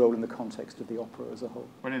of this role in the context of the opera as a whole.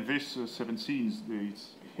 Well, in these 7 scenes,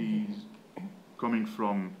 he's coming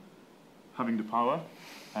from having the power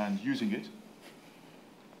and using it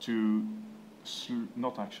to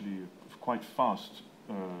not actually quite fast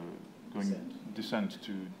descent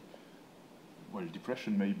to, well,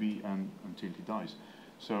 depression maybe, and until he dies.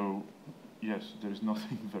 So yes, there is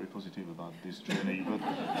nothing very positive about this journey, but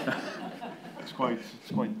it's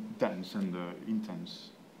quite dense and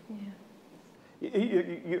intense. Yeah.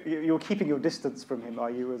 You're keeping your distance from him, are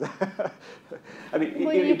you? I mean,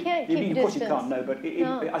 well, you can't keep distance. Of course you can't, no, but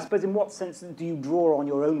I suppose in what sense do you draw on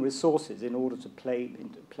your own resources in order to play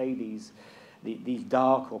these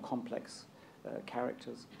dark or complex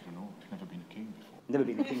characters? I don't know, I've never been a king before. Never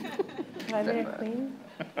been a king before. Have I been a queen?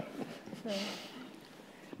 No.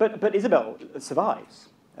 But Isabel survives.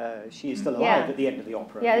 She is still alive at the end of the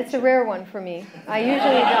opera. Yeah, it's a rare one for me. I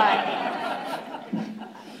usually die.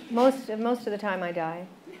 Most of the time I die.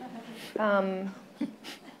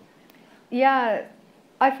 Yeah,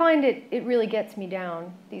 I find it really gets me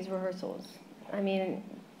down, these rehearsals. I mean,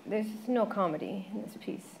 there's no comedy in this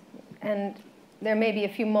piece. And there may be a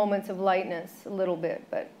few moments of lightness, a little bit,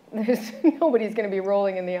 but nobody's going to be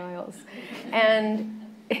rolling in the aisles. And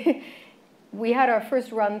we had our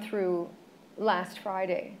first run through last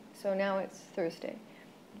Friday, so now it's Thursday.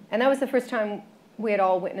 And that was the first time we had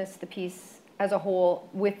all witnessed the piece as a whole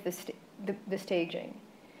with the staging.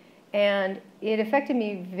 And it affected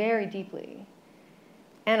me very deeply.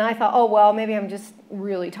 And I thought, oh, well, maybe I'm just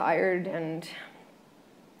really tired. And,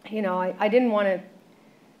 you know, I didn't want to,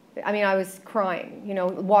 I mean, I was crying, you know,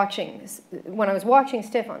 when I was watching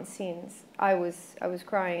Stéphane's scenes, I was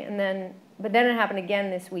crying. But then it happened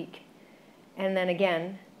again this week, and then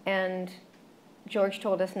again. And George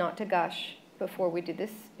told us not to gush before we did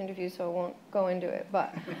this interview, so I won't go into it.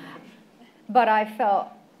 But I felt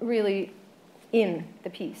really in the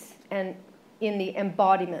piece and in the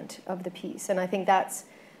embodiment of the piece. And I think that's,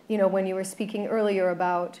 you know, when you were speaking earlier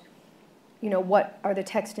about, you know, what are the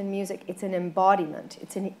text and music, it's an embodiment,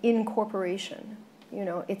 it's an incorporation. You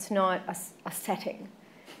know, it's not a setting.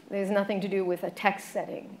 There's nothing to do with a text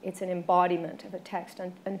setting. It's an embodiment of a text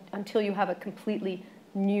until you have a completely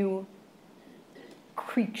new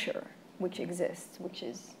creature which exists, which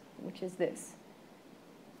is this.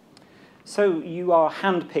 So you are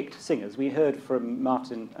hand-picked singers. We heard from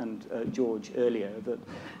Martin and George earlier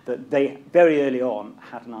that they very early on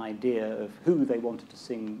had an idea of who they wanted to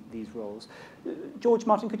sing these roles. George,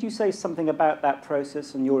 Martin, could you say something about that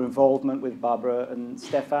process and your involvement with Barbara and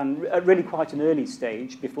Stéphane at really quite an early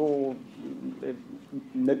stage before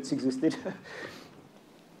notes existed?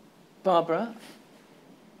 Barbara,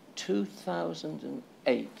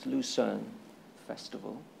 2008 Lucerne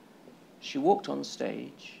Festival. She walked on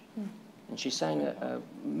stage. And she sang a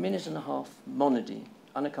minute-and-a-half monody,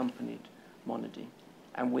 unaccompanied monody.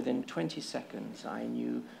 And within 20 seconds, I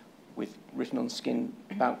knew, with Written on Skin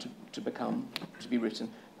about to be written,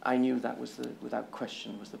 I knew that was without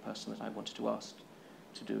question, was the person that I wanted to ask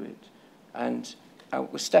to do it. And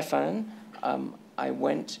with Stéphane, I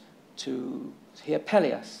went to hear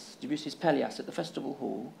Pelléas, Debussy's Pelléas, at the festival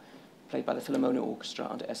hall, played by the Philharmonia Orchestra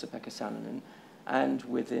under Esa-Pekka Salonen. And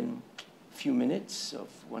within few minutes of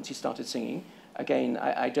once he started singing, again,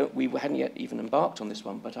 we hadn't yet even embarked on this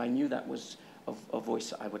one, but I knew that was a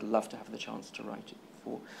voice that I would love to have the chance to write it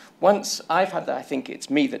for. Once I've had that, I think it's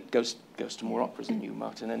me that goes to more operas than you,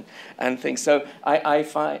 Martin, and things. So I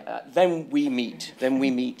find then we meet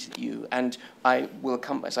you, and I will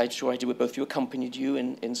come, as I'm sure I do with both of you, accompanied you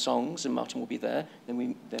in songs, and Martin will be there. Then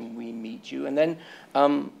we meet you, and then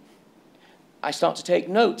I start to take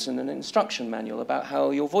notes and an instruction manual about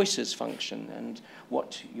how your voices function and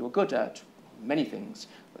what you're good at, many things.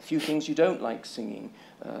 A few things you don't like singing,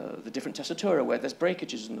 the different tessitura where there's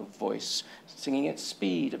breakages in the voice, singing at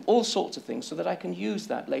speed, all sorts of things, so that I can use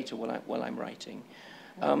that later while I'm writing.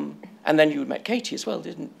 And then you met Katie as well,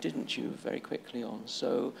 didn't you, very quickly on?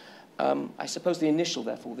 So I suppose the initial,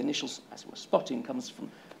 therefore, the initial as it were, spotting comes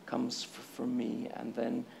from me, and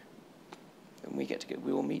then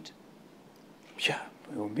we all meet. Yeah,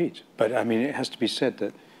 we all meet. But I mean, it has to be said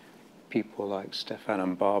that people like Stéphane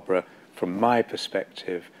and Barbara, from my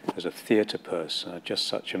perspective as a theatre person, are just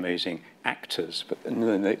such amazing actors. But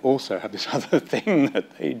then they also have this other thing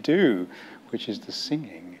that they do, which is the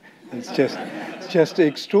singing. It's just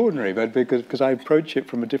extraordinary. But because I approach it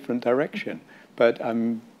from a different direction. But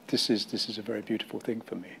this is a very beautiful thing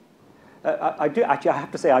for me. I do actually. I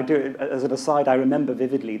have to say, I do. As an aside, I remember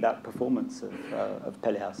vividly that performance of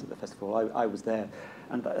Pelléas at the festival. I was there,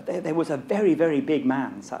 and there was a very, very big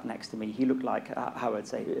man sat next to me. He looked like, how I'd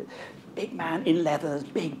say, big man in leathers,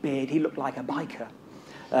 big beard. He looked like a biker,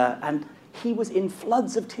 and he was in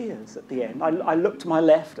floods of tears at the end. I looked to my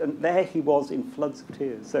left, and there he was in floods of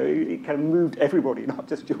tears. So it kind of moved everybody, not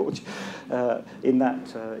just George, in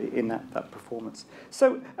that performance.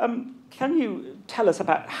 So can you tell us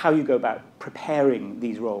about how you go about preparing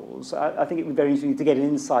these roles? I think it would be very interesting to get an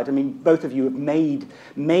insight. I mean, both of you have made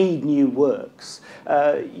new works.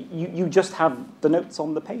 You just have the notes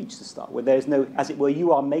on the page to start with. There's no, as it were,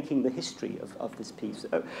 you are making the history of this piece.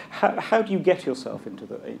 How do you get yourself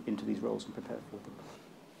into these roles and prepare for them?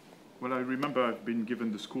 Well, I remember I've been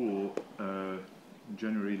given the score in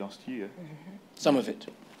January last year. Mm-hmm. Some of it.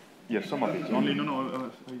 Yeah, some of it. Only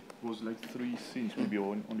it was like 3 scenes, maybe,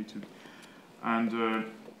 or only 2. And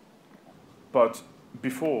but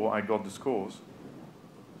before I got the scores,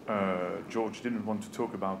 George didn't want to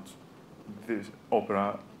talk about this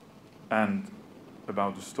opera and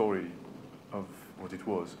about the story of what it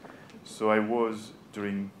was. So I was,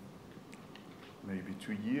 during maybe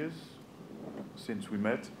 2 years since we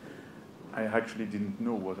met, I actually didn't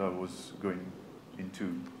know what I was going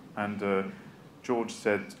into. And George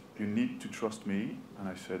said, "You need to trust me." And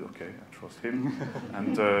I said, "Okay, I trust him."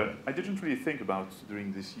 And I didn't really think about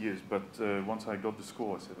during these years, but once I got the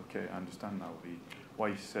score, I said, "Okay, I understand now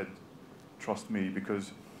why he said, trust me,"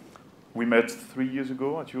 because we met 3 years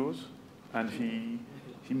ago at yours, and he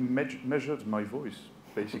measured my voice,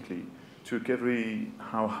 basically. Took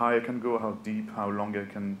how high I can go, how deep, how long I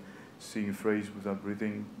can sing a phrase without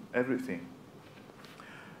breathing, everything.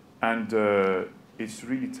 And it's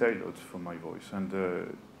really tailored for my voice, and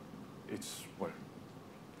it's, well,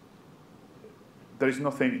 there is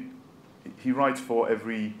nothing, he writes for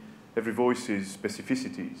every voice's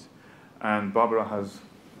specificities, and Barbara has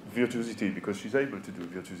virtuosity because she's able to do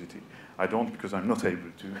virtuosity. I don't, because I'm not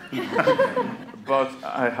able to. But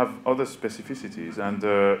I have other specificities, and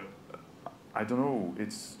I don't know,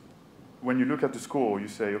 when you look at the score, you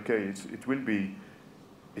say, okay,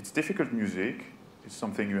 it's difficult music, it's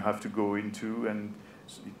something you have to go into, and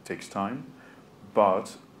it takes time,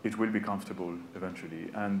 but it will be comfortable eventually.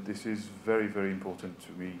 And this is very, very important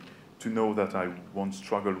to me, to know that I won't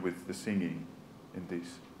struggle with the singing in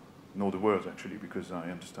this. Know the words, actually, because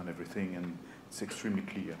I understand everything, and it's extremely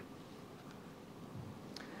clear.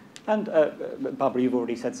 And Barbara, you've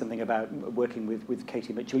already said something about working with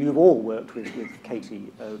Katie Mitchell. You've all worked with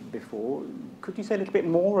Katie before. Could you say a little bit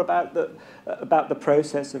more about the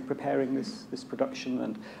process of preparing this production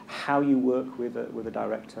and how you work with a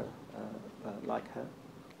director like her?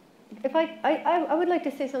 If I would like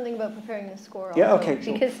to say something about preparing the score also. Yeah, okay,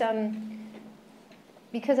 sure.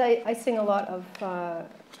 Because I sing a lot of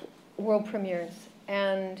world premieres,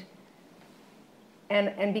 and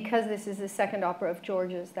because this is the second opera of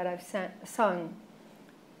George's that I've sung,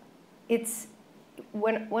 it's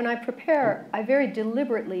when I prepare, I very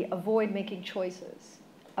deliberately avoid making choices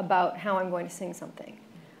about how I'm going to sing something.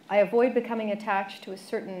 I avoid becoming attached to a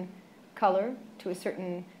certain color, to a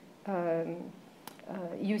certain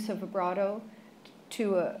use of vibrato,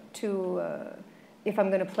 if I'm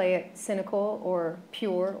going to play it cynical or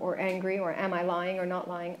pure or angry, or am I lying or not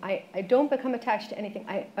lying. I don't become attached to anything.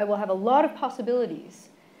 I will have a lot of possibilities,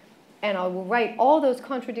 and I will write all those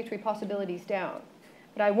contradictory possibilities down,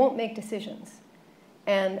 but I won't make decisions.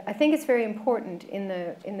 And I think it's very important in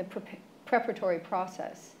the preparatory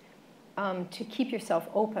process to keep yourself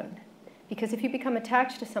open, because if you become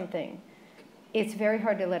attached to something, it's very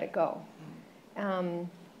hard to let it go.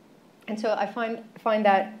 And so I find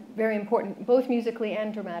that very important, both musically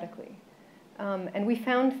and dramatically. And we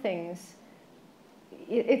found things.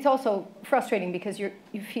 It's also frustrating because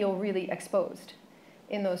you feel really exposed.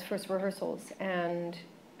 in those first rehearsals. And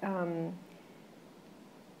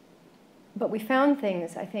but we found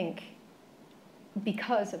things, I think,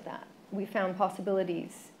 because of that. We found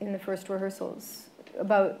possibilities in the first rehearsals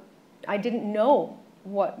about, I didn't know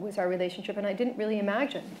what was our relationship, and I didn't really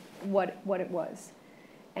imagine what it was.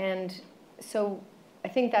 And so I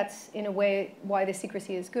think that's, in a way, why the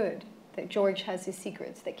secrecy is good, that George has his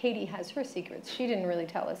secrets, that Katie has her secrets. She didn't really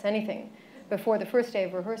tell us anything before the first day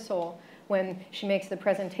of rehearsal, when she makes the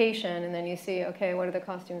presentation, and then you see, okay, what are the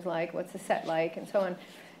costumes like, what's the set like, and so on.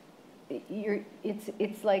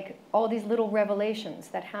 It's like all these little revelations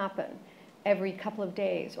that happen every couple of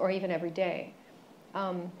days, or even every day,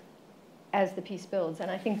 as the piece builds.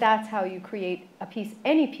 And I think that's how you create a piece,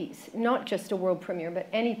 any piece, not just a world premiere, but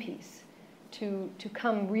any piece, to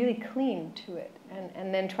come really clean to it,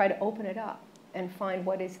 and then try to open it up and find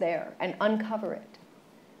what is there and uncover it.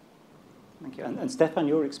 Thank you. And Stéphane,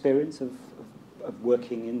 your experience of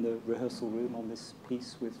working in the rehearsal room on this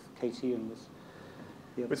piece with Katie and with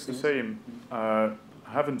the other It's the singers? same. I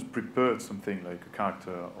haven't prepared something like a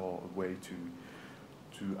character or a way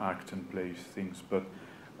to act and play things, but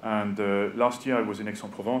last year I was in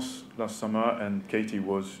Aix-en-Provence last summer, and Katie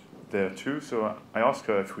was there too. So I asked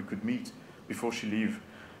her if we could meet before she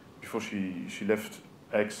left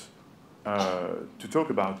Aix to talk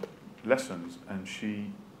about lessons, and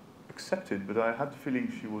she accepted. But I had the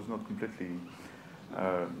feeling she was not completely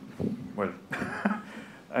well.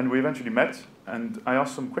 And we eventually met, and I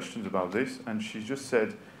asked some questions about this, and she just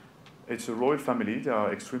said, it's a royal family, they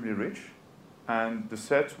are extremely rich, and the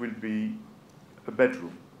set will be a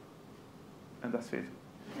bedroom. And that's it.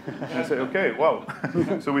 And I said, okay, wow.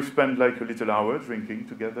 So we spent like a little hour drinking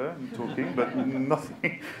together and talking, but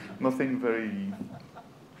nothing very,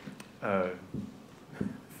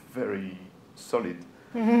 very solid.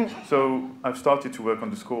 So I've started to work on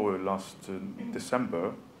the score last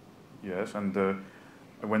December, yes, and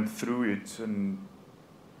I went through it and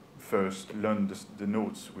first learned the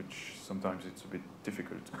notes, which sometimes it's a bit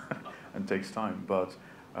difficult and takes time. But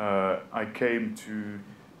I came to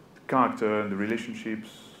the character and the relationships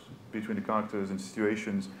between the characters and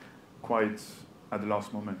situations quite at the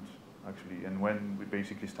last moment, actually, and when we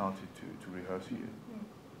basically started to rehearse here.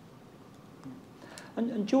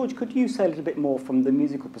 And George, could you say a little bit more from the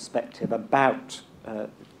musical perspective about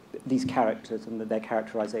these characters and their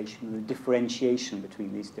characterization and the differentiation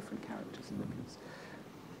between these different characters in the piece?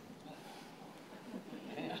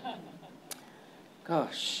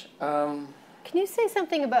 Gosh. Can you say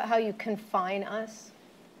something about how you confine us?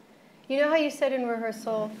 You know how you said in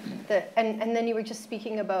rehearsal that, and then you were just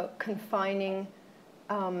speaking about confining.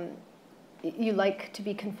 You like to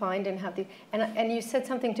be confined and have the, and you said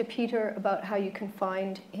something to Peter about how you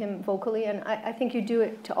confined him vocally, and I think you do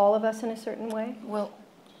it to all of us in a certain way. Well,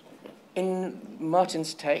 in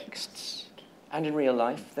Martin's texts and in real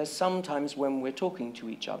life, there's sometimes when we're talking to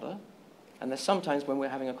each other, and there's sometimes when we're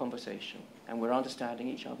having a conversation, and we're understanding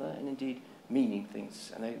each other, and indeed meaning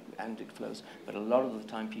things, and it flows. But a lot of the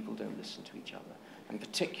time, people don't listen to each other. And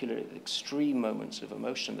particularly at extreme moments of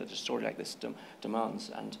emotion that a story like this demands,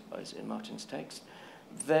 and as in Martin's text,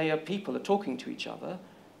 people are talking to each other,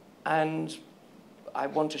 and I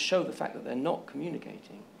want to show the fact that they're not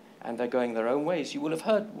communicating, and they're going their own ways. You will have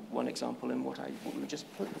heard one example in what we just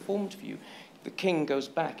performed for you. The king goes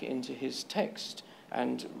back into his text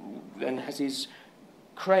and has his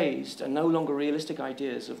crazed and no longer realistic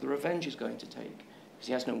ideas of the revenge he's going to take, because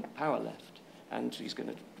he has no power left, and he's going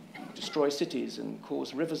to destroy cities and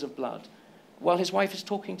cause rivers of blood, while his wife is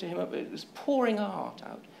talking to him about it, is pouring her heart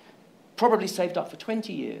out, probably saved up for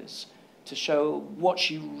 20 years to show what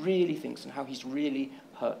she really thinks and how he's really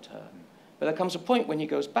hurt her. But there comes a point when he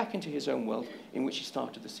goes back into his own world in which he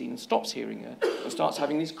started the scene and stops hearing her and starts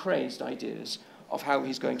having these crazed ideas of how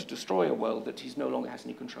he's going to destroy a world that he no longer has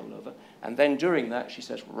any control over. And then during that, she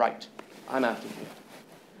says, right, I'm out of here.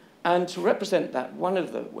 And to represent that, one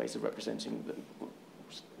of the ways of representing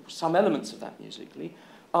some elements of that musically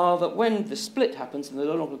are that when the split happens and they're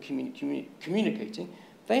no longer communicating,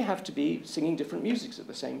 they have to be singing different musics at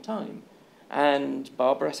the same time. And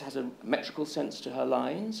Barbara has a metrical sense to her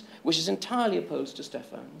lines, which is entirely opposed to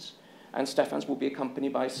Stéphane's. And Stéphane's will be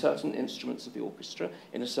accompanied by certain instruments of the orchestra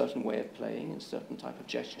in a certain way of playing, in a certain type of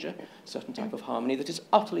gesture, a certain type of harmony that is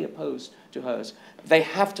utterly opposed to hers. They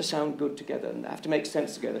have to sound good together and they have to make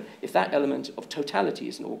sense together. If that element of totality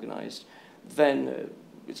isn't organized, then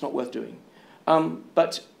it's not worth doing.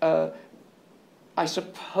 But I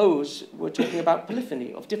suppose we're talking about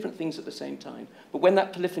polyphony of different things at the same time. But when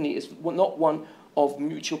that polyphony is not one of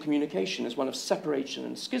mutual communication, is one of separation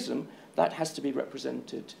and schism, that has to be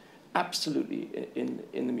represented absolutely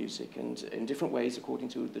in the music, and in different ways according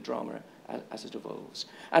to the drama as it evolves.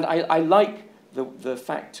 And I like the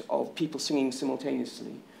fact of people singing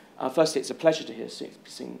simultaneously. Firstly, it's a pleasure to hear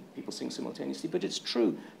people sing simultaneously, but it's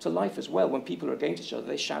true to life as well. When people are against each other,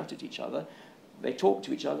 they shout at each other, they talk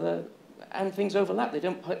to each other, and things overlap. They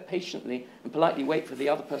don't patiently and politely wait for the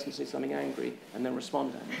other person to say something angry and then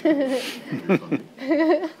respond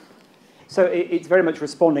angry. So it's very much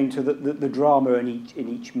responding to the drama in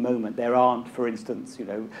each moment. There aren't, for instance,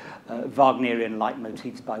 Wagnerian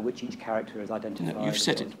leitmotifs by which each character is identified. No, you've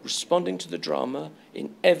said it. Responding to the drama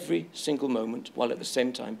in every single moment, while at the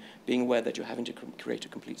same time being aware that you're having to create a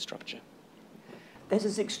complete structure. There's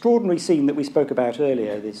this extraordinary scene that we spoke about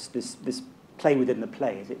earlier, this play within the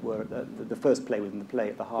play, as it were, the first play within the play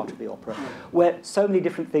at the heart of the opera, where so many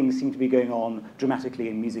different things seem to be going on dramatically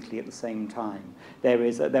and musically at the same time.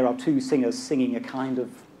 There are two singers singing a kind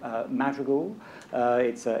of madrigal.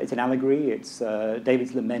 It's an allegory. It's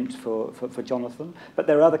David's lament for Jonathan. But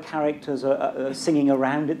there are other characters singing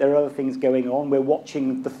around it. There are other things going on. We're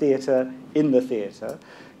watching the theatre in the theatre.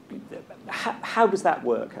 How does that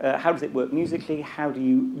work? How does it work musically? How do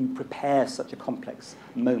you prepare such a complex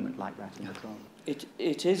moment like that in the drama?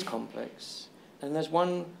 It is complex. And there's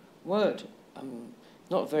one word,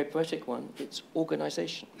 not a very poetic one, it's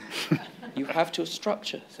organisation. You have to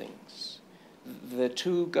structure things. The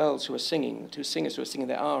two girls who are singing, the two singers who are singing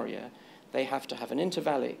their aria, they have to have an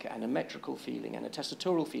intervallic and a metrical feeling and a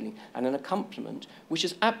tessitorial feeling and an accompaniment which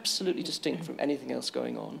is absolutely distinct from anything else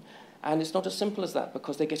going on. And it's not as simple as that,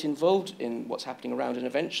 because they get involved in what's happening around, and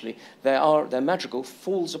eventually their madrigal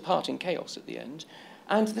falls apart in chaos at the end.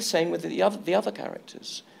 And the same with the other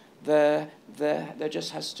characters. There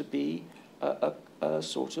just has to be a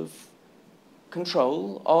sort of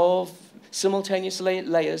control of simultaneous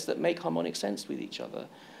layers that make harmonic sense with each other.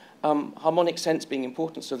 Harmonic sense being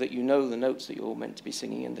important so that you know the notes that you're meant to be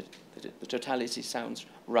singing and that the totality sounds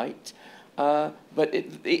right. But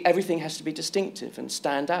everything has to be distinctive and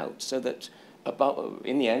stand out so that,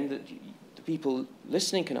 in the end, that the people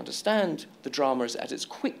listening can understand the drama as it's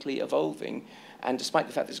quickly evolving, and despite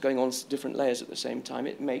the fact that it's going on different layers at the same time,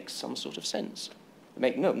 it makes some sort of sense.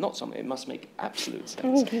 It must make absolute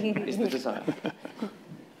sense, is the desire.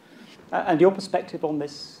 And your perspective on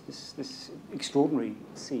this extraordinary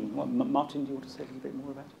scene? Martin, do you want to say a little bit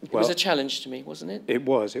more about it? It was a challenge to me, wasn't it? It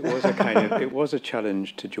was a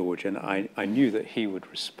challenge to George, and I knew that he would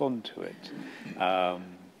respond to it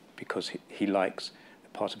because he likes,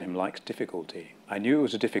 part of him likes difficulty. I knew it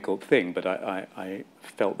was a difficult thing, but I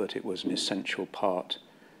felt that it was an essential part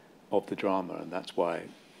of the drama, and that's why,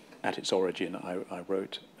 at its origin, I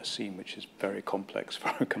wrote a scene which is very complex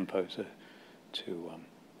for a composer to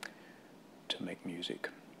make music.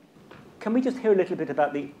 Can we just hear a little bit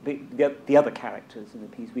about the other characters in the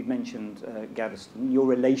piece? We've mentioned Gaveston, your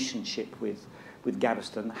relationship with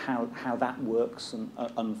Gaveston, how that works and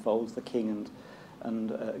unfolds, the king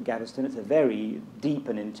and Gaveston. It's a very deep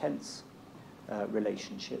and intense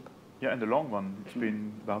relationship. Yeah, and the long one. It's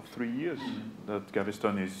been about 3 years that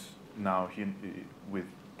Gaveston is now with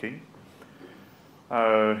King.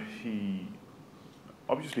 He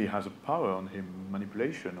obviously has a power on him,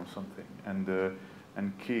 manipulation or something, and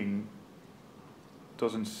King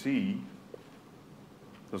doesn't see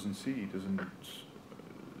this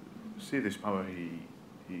power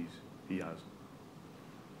he has.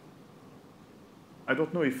 I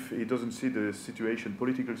don't know if he doesn't see the situation,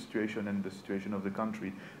 political situation, and the situation of the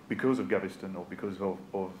country because of Gaveston or because of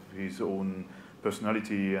his own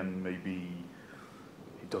personality, and maybe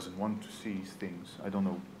he doesn't want to see things. I don't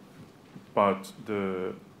know. But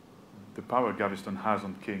the power Gaveston has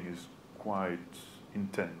on King is quite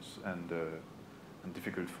intense and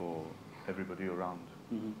difficult for everybody around,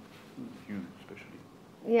 you especially.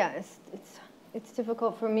 Yeah, it's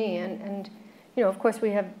difficult for me, and of course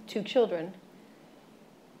we have 2 children,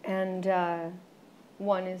 and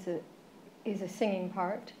one is a singing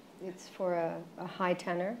part. It's for a high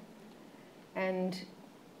tenor, and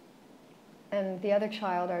the other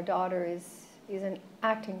child, our daughter, is an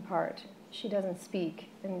acting part. She doesn't speak,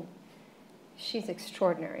 and she's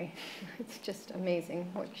extraordinary. It's just amazing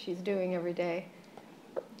what she's doing every day.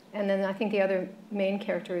 And then I think the other main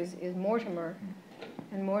character is Mortimer.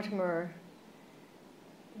 And Mortimer,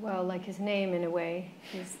 well, like his name in a way,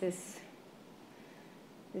 he's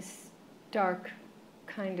this dark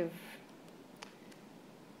kind of,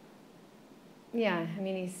 yeah, I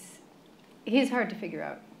mean, he's hard to figure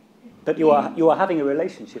out. But you are having a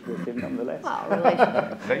relationship with him nonetheless. Well,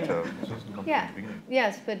 relationship. Later, it doesn't come Yeah. from the beginning.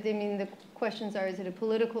 Yes, but I mean, the questions are: is it a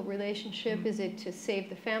political relationship? Is it to save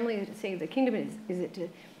the family? Is it to save the kingdom? Is it?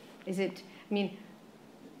 I mean,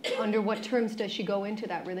 under what terms does she go into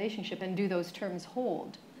that relationship, and do those terms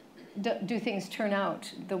hold? Do things turn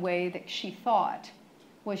out the way that she thought?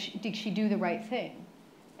 Did she do the right thing?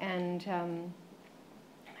 And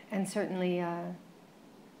certainly,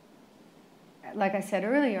 like I said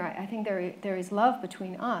earlier, I think there is love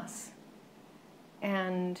between us,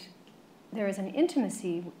 and there is an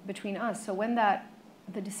intimacy between us. So when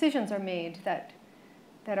the decisions are made that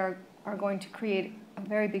are going to create a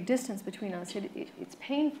very big distance between us, it's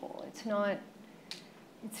painful. It's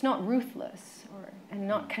not ruthless and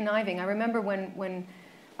not conniving. I remember when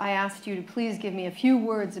I asked you to please give me a few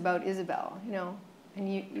words about Isabel,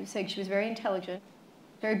 and you said she was very intelligent,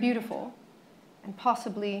 very beautiful, and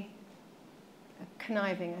possibly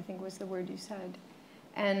conniving, I think was the word you said.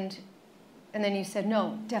 And then you said,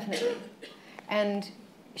 no, definitely. And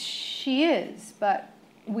she is, but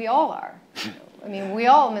we all are. I mean, we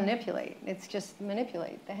all manipulate. It's just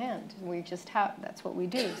manipulate the hand. We just that's what we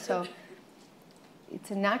do. So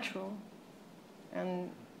it's a natural, and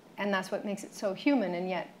that's what makes it so human, and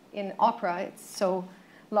yet in opera it's so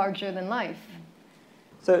larger than life.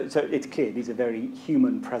 So it's clear these are very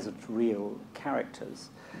human, present, real characters.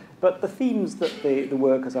 But the themes that the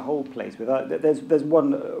work as a whole plays with, there's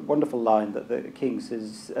one wonderful line that the king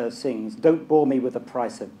sings, "Don't bore me with the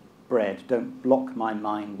price of bread, don't block my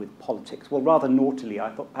mind with politics." Well, rather naughtily,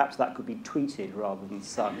 I thought perhaps that could be tweeted rather than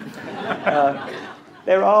sung.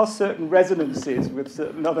 There are certain resonances with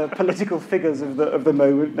certain other political figures of the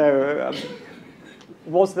moment.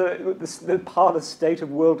 Was the parlous state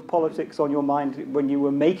of world politics on your mind when you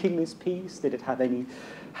were making this piece? Did it have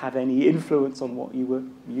any influence on what you were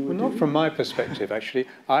doing? Not from my perspective, actually.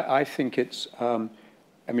 I think it's,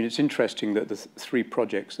 it's interesting that the three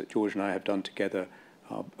projects that George and I have done together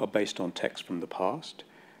are based on text from the past.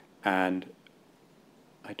 And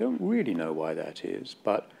I don't really know why that is,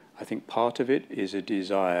 but I think part of it is a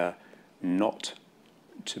desire not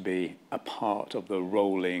to be a part of the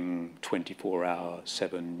rolling 24-hour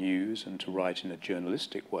 7 news and to write in a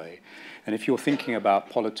journalistic way. And if you're thinking about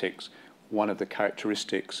politics, one of the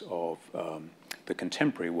characteristics of the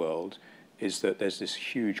contemporary world is that there's this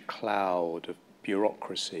huge cloud of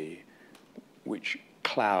bureaucracy which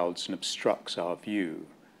clouds and obstructs our view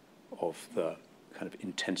of the kind of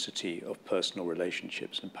intensity of personal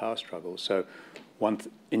relationships and power struggles. So one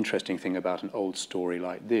interesting thing about an old story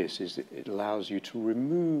like this is that it allows you to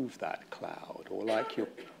remove that cloud, or like you're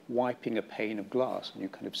wiping a pane of glass and you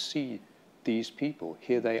kind of see these people.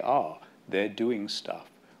 Here they are. They're doing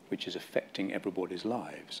stuff which is affecting everybody's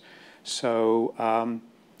lives. So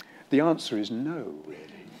the answer is no, really.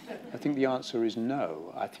 I think the answer is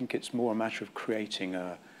no. I think it's more a matter of creating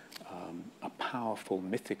a powerful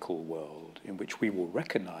mythical world in which we will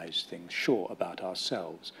recognize things, sure, about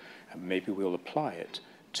ourselves, and maybe we'll apply it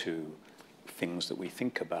to things that we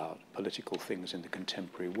think about, political things in the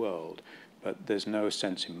contemporary world. But there's no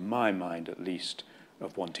sense, in my mind at least,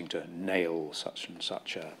 of wanting to nail such and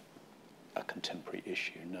such a contemporary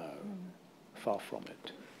issue, no. Far from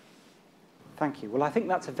it. Thank you. Well, I think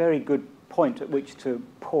that's a very good point at which to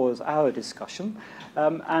pause our discussion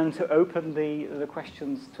and to open the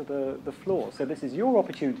questions to the floor. So this is your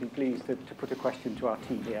opportunity, please, to put a question to our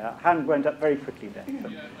team here. Hand went up very quickly there.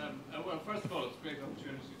 Well, first of all, it's a great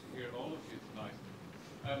opportunity to hear all of you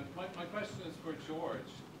tonight. My question is for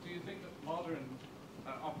George. Do you think that modern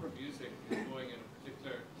opera music is going in a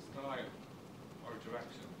particular style or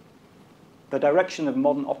direction? The direction of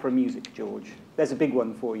modern opera music, George. There's a big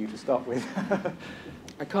one for you to start with.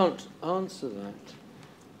 I can't answer that.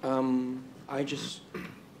 I just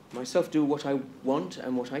myself do what I want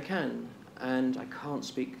and what I can, and I can't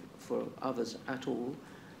speak for others at all.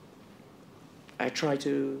 I try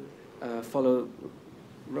to follow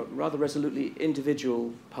rather resolutely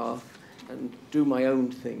individual path and do my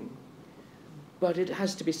own thing. But it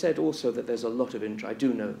has to be said also that there's a lot of interest. I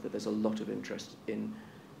do know that there's a lot of interest in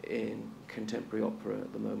contemporary opera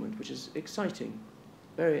at the moment, which is exciting,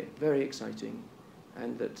 very, very exciting,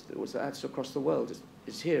 and that's across the world.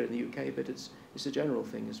 It's here in the UK, but it's a general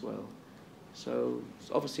thing as well. So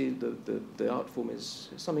obviously the art form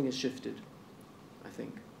something has shifted, I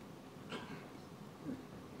think.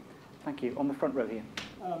 Thank you. On the front row here.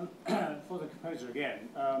 For the composer again,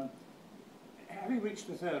 having reached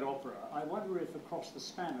the third opera, I wonder if across the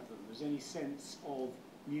span of them there's any sense of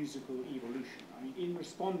musical evolution. I mean, in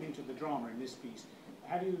responding to the drama in this piece,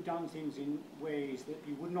 have you done things in ways that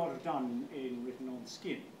you would not have done in Written on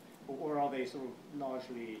Skin? Or are they sort of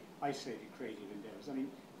largely isolated creative endeavours? I mean,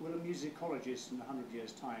 will a musicologist in 100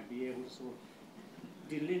 years' time be able to sort of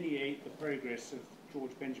delineate the progress of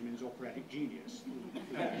George Benjamin's operatic genius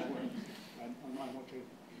through that work? I'm not sure.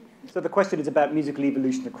 So the question is about musical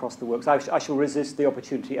evolution across the works. I shall resist the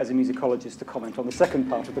opportunity as a musicologist to comment on the second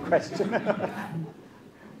part of the question.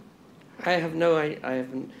 I have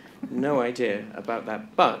no idea about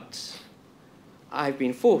that, but I've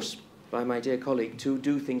been forced by my dear colleague to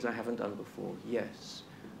do things I haven't done before, yes.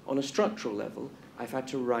 On a structural level, I've had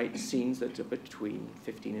to write scenes that are between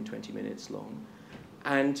 15 and 20 minutes long,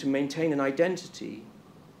 and to maintain an identity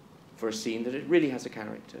for a scene that it really has a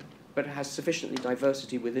character, but has sufficiently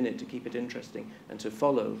diversity within it to keep it interesting and to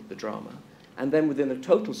follow the drama. And then within the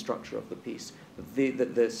total structure of the piece,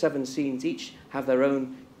 the 7 scenes each have their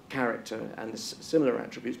own character and similar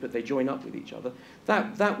attributes, but they join up with each other.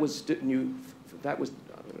 That was new. That was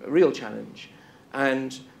a real challenge.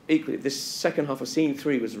 And equally, this second half of scene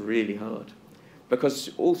 3 was really hard, because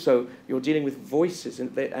also you're dealing with voices,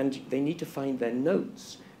 and they need to find their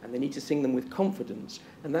notes, and they need to sing them with confidence.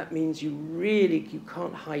 And that means you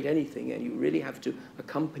can't hide anything, and you really have to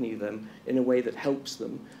accompany them in a way that helps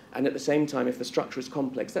them. And at the same time, if the structure is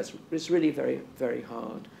complex, it's really very, very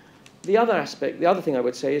hard. The other thing I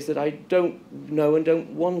would say is that I don't know and don't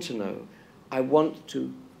want to know. I want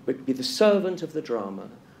to be the servant of the drama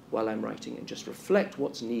while I'm writing and just reflect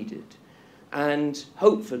what's needed. And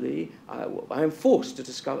hopefully, I am forced to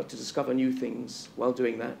discover new things while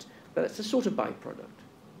doing that, but it's a sort of byproduct.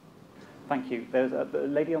 Thank you. There's a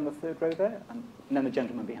lady on the third row there, and then the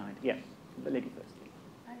gentleman behind. Yeah, the lady first.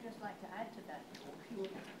 I'd just like to add to that talk. You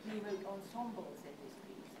wrote ensembles in this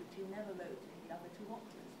piece, which you never wrote in the other 2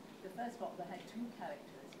 operas. The first opera had 2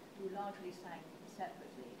 characters who largely sang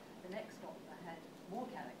separately. The next opera had more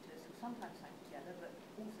characters who sometimes sang together, but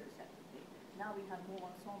also separately. Now we have more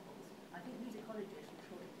ensembles. I think musicologists will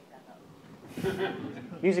surely pick that up.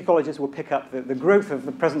 Musicologists will pick up the growth of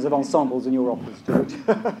the presence of ensembles in your operas, George.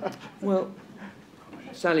 Well,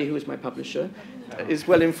 Sally, who is my publisher, is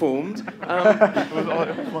well informed. I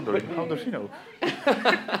was wondering, how does she know?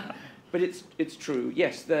 But it's true.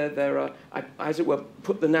 Yes, there are. I, as it were,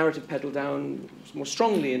 put the narrative pedal down more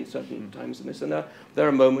strongly in certain times in this, and there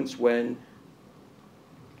are moments when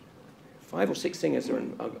 5 or 6 singers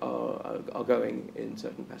are going in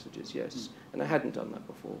certain passages. Yes, and I hadn't done that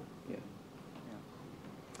before. Yeah.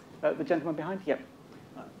 The gentleman behind. Yep.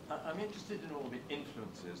 I'm interested in all the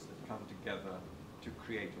influences that come together to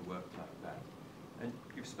create a work like that. And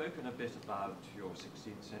you've spoken a bit about your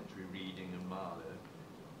 16th century reading and Marlowe.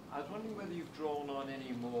 I was wondering whether you've drawn on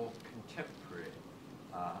any more contemporary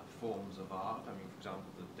forms of art. I mean, for example,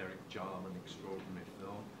 the Derek Jarman extraordinary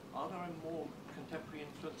film. Are there more contemporary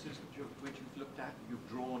influences which you've looked at, you've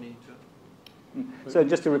drawn into? So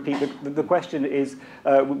just to repeat, the question is,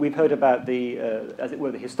 we've heard about as it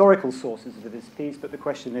were, the historical sources of this piece, but the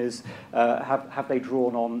question is, have they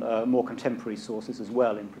drawn on more contemporary sources as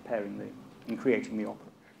well in creating the opera?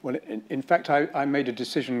 Well, in fact, I made a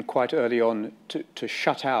decision quite early on to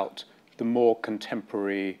shut out the more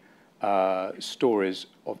contemporary stories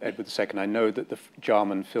of Edward II. I know that the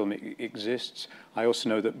Jarman film exists. I also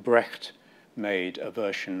know that Brecht made a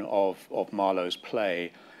version of Marlowe's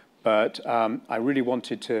play. But I really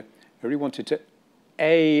wanted to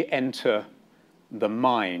enter the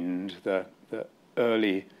mind, the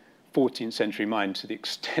early 14th century mind, to the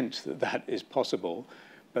extent that that is possible,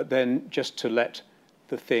 but then just to let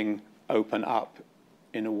the thing open up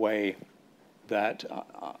in a way that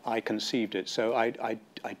I conceived it. So I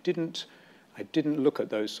didn't look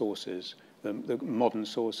at those sources, the modern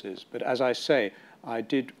sources. But as I say, I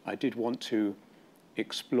did want to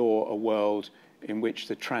explore a world in which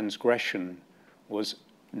the transgression was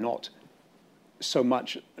not so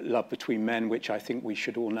much love between men, which I think we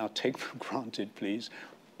should all now take for granted, please,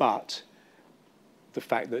 but the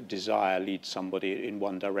fact that desire leads somebody in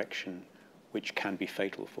one direction, which can be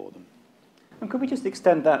fatal for them. And could we just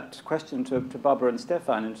extend that question to Barbara and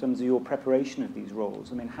Stéphane in terms of your preparation of these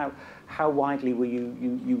roles? I mean, how widely were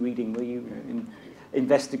you reading? Were you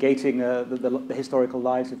investigating the historical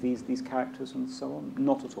lives of these characters and so on?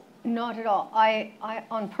 Not at all. Not at all. I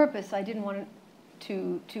on purpose, I didn't want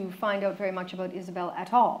to find out very much about Isabel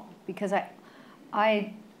at all, because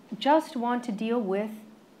I just want to deal with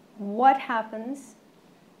what happens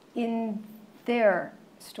in their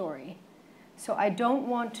story. So I don't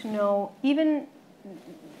want to know, even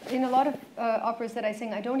in a lot of operas that I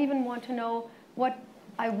sing, I don't even want to know what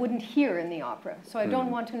I wouldn't hear in the opera. So I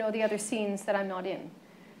don't want to know the other scenes that I'm not in.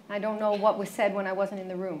 I don't know what was said when I wasn't in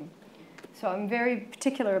the room. So I'm very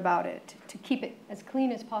particular about it, to keep it as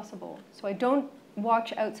clean as possible. So I don't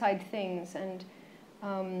watch outside things. And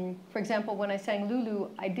for example, when I sang Lulu,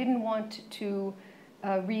 I didn't want to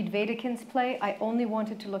read Wedekin's play. I only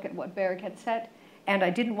wanted to look at what Barrick had said. And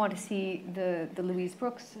I didn't want to see the Louise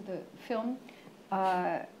Brooks, the film.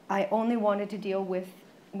 I only wanted to deal with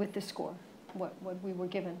the score, what we were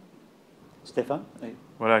given. Stéphane?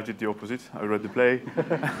 Well, I did the opposite. I read the play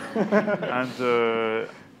and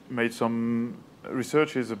made some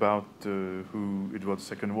researches about who Edward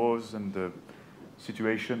II was and the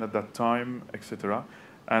situation at that time, etc.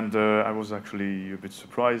 And I was actually a bit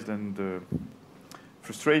surprised and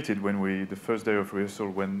frustrated when the first day of rehearsal,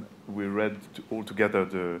 when we read all together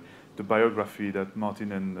the biography that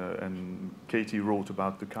Martin and Katie wrote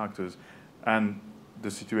about the characters and the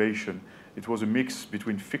situation. It was a mix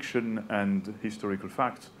between fiction and historical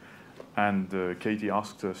facts. And Katie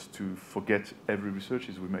asked us to forget every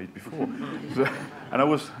researches we made before. And I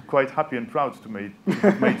was quite happy and proud to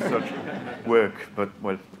have made such work, but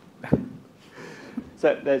well.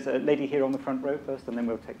 So there's a lady here on the front row first, and then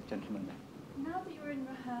we'll take the gentleman there. Now that you're in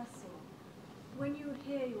rehearsal, when you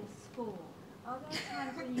hear your score, are there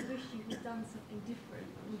times when you wish you had done something different?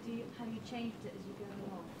 And have you changed it as you go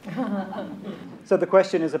along? So the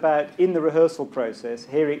question is about, in the rehearsal process,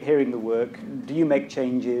 hearing the work, do you make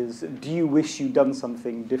changes? Do you wish you'd done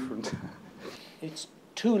something different? It's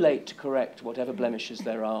too late to correct whatever blemishes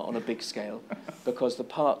there are on a big scale, because the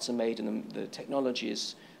parts are made and the technology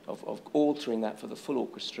is of altering that for the full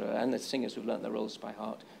orchestra and the singers who've learnt their roles by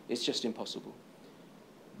heart. It's just impossible.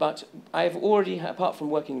 But I've already, apart from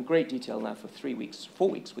working in great detail now for 4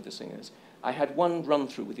 weeks with the singers, I had one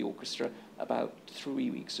run-through with the orchestra about 3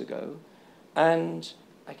 weeks ago, and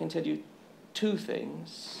I can tell you two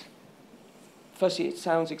things. Firstly, it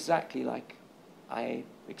sounds exactly like I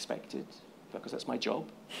expected, because that's my job,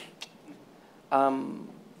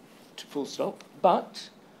 full stop. But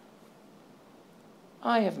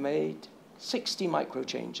I have made 60 micro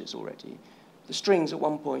changes already. The strings at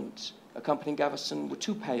one point accompanying Gaveston were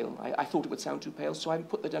too pale. I thought it would sound too pale, so I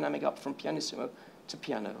put the dynamic up from pianissimo to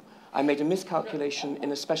piano. I made a miscalculation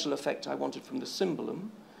in a special effect I wanted from the cymbalum,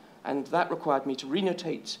 and that required me to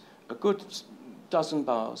renotate a good dozen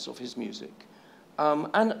bars of his music.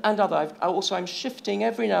 And other. I'm shifting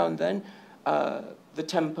every now and then the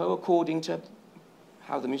tempo according to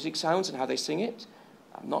how the music sounds and how they sing it.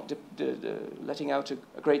 I'm not letting out a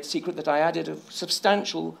great secret that I added a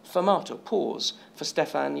substantial fermato pause for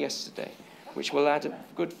Stéphane yesterday, which will add a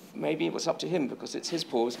good, maybe it was up to him because it's his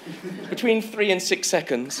pause, between 3 and 6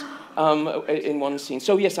 seconds in one scene.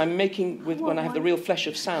 So yes, I'm making, when I have the real flesh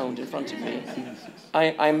of sound in front of me,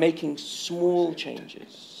 I'm making small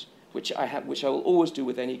changes, which I will always do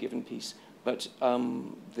with any given piece, but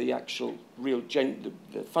the actual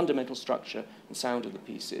the fundamental structure and sound of the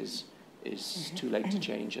piece is too late to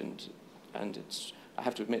change, and I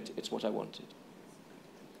have to admit, it's what I wanted.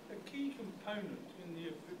 A key component in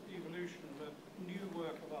the evolution of a new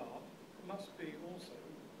work of art must be also,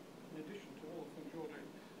 in addition to all the things you're doing,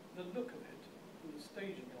 the look of it and the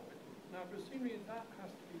staging of it. Now, presumably that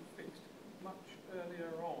has to be fixed much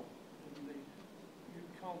earlier on, and you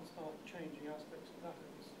can't start changing aspects of that at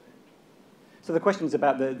this stage. So the question is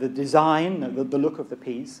about the design, the look of the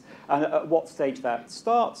piece, and at what stage that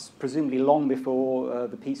starts, presumably long before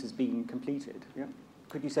the piece has been completed. Yeah?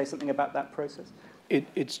 Could you say something about that process?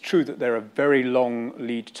 It's true that there are very long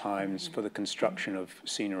lead times for the construction of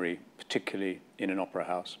scenery, particularly in an opera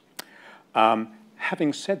house.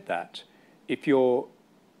 Having said that, if you're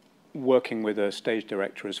working with a stage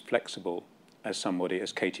director as flexible as somebody,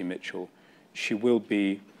 as Katie Mitchell, she will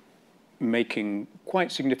be making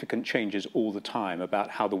quite significant changes all the time about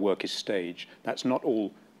how the work is staged. That's not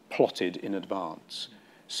all plotted in advance.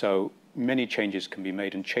 So many changes can be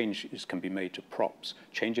made, and changes can be made to props.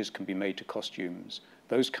 Changes can be made to costumes.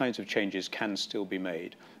 Those kinds of changes can still be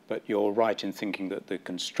made, but you're right in thinking that the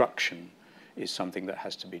construction is something that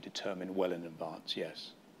has to be determined well in advance,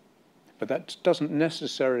 yes. But that doesn't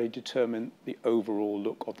necessarily determine the overall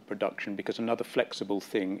look of the production, because another flexible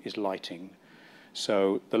thing is lighting.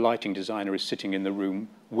 So the lighting designer is sitting in the room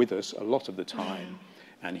with us a lot of the time,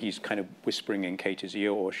 and he's kind of whispering in Katie's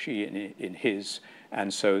ear, or she in his,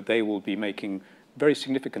 and so they will be making very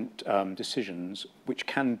significant decisions which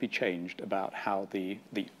can be changed about how the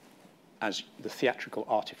theatrical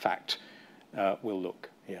artifact will look,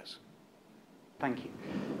 yes. Thank you.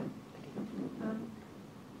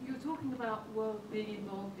 You were talking about being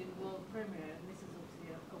involved in world premiere, and this is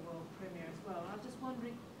obviously a world premiere as well. I was just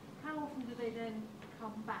wondering, how often do they then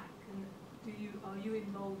come back, and are you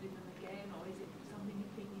involved in them again, or is it something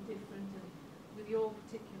completely different? And with your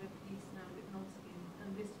particular piece now, Hypnotic,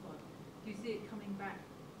 and this one, do you see it coming back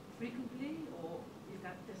frequently, or is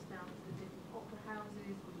that just down to the different opera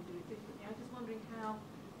houses? Will you do it differently? I'm just wondering how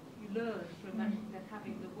you learn from that,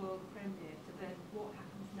 having the world premiere to then what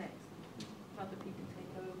happens next. If other people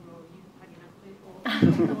take over, or you hanging out with it, or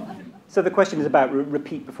So the question is about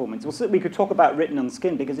repeat performance. Well, so we could talk about Written on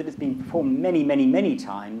Skin because it has been performed many, many, many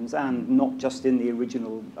times, and not just in the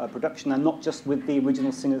original production, and not just with the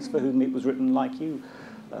original singers for whom it was written, like you,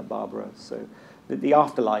 Barbara. So the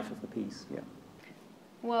afterlife of the piece, yeah.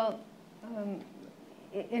 Well,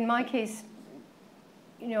 in my case,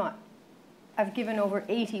 you know, I've given over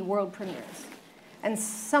 80 world premieres, and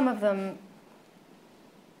some of them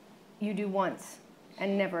you do once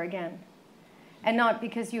and never again. And not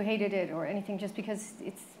because you hated it or anything, just because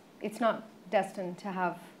it's not destined to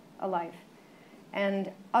have a life. And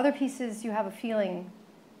other pieces, you have a feeling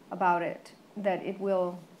about it that it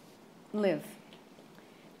will live.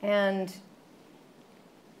 And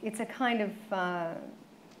it's a kind of a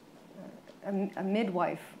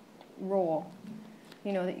midwife role,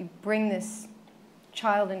 you know, that you bring this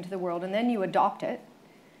child into the world and then you adopt it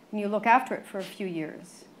and you look after it for a few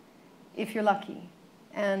years, if you're lucky.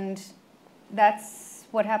 And that's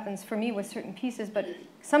what happens for me with certain pieces, but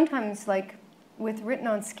sometimes, like with Written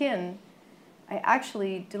on Skin, I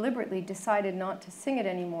actually deliberately decided not to sing it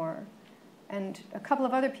anymore. And a couple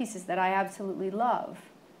of other pieces that I absolutely love,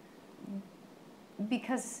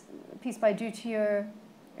 because a piece by Dutier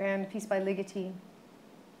and a piece by Ligeti,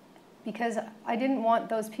 because I didn't want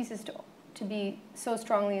those pieces to be so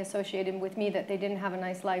strongly associated with me that they didn't have a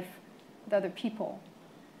nice life with other people.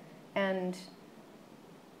 And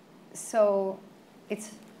so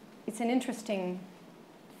it's an interesting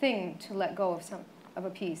thing to let go of a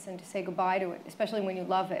piece and to say goodbye to it, especially when you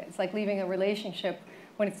love it. It's like leaving a relationship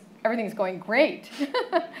when everything's going great.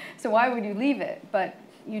 So why would you leave it? But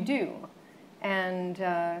you do. And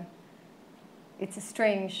it's a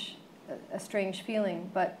strange feeling,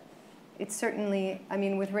 but it's certainly, I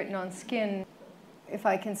mean, with Written on Skin, if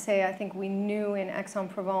I can say, I think we knew in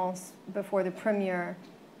Aix-en-Provence before the premiere,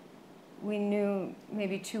 we knew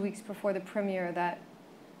maybe 2 weeks before the premiere that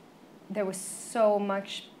there was so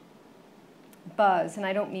much buzz, and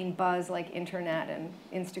I don't mean buzz like internet and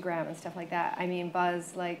Instagram and stuff like that. I mean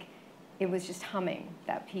buzz like it was just humming,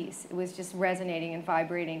 that piece. It was just resonating and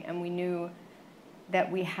vibrating, and we knew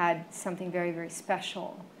that we had something very, very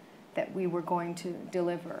special that we were going to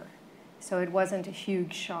deliver. So it wasn't a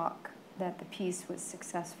huge shock that the piece was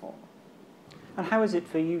successful. And how is it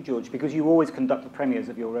for you, George? Because you always conduct the premieres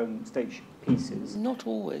of your own stage pieces. Not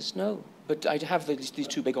always, no. But I have these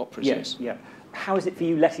two big operas. Yes, yeah. How is it for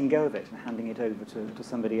you letting go of it and handing it over to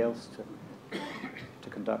somebody else to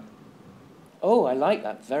conduct? Oh, I like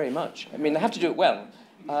that very much. I mean, they have to do it well.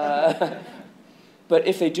 But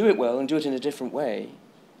if they do it well and do it in a different way,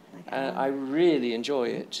 I really enjoy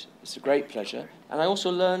it. It's a great pleasure. And I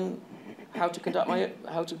also learn how to conduct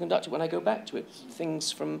it when I go back to it.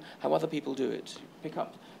 Things from how other people do it. Pick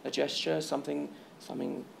up a gesture, something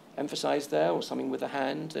emphasized there, or something with a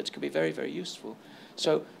hand that could be very, very useful.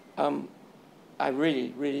 So I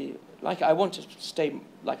really, really like it. I want to stay,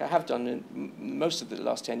 like I have done in most of the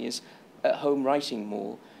last 10 years, at home writing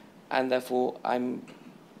more, and therefore I'm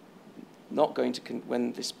not going to,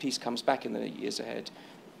 when this piece comes back in the years ahead,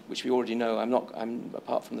 which we already know,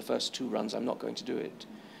 apart from the first 2 runs, I'm not going to do it.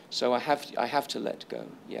 So I have to let go,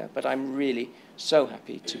 yeah. But I'm really so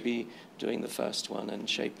happy to be doing the first one and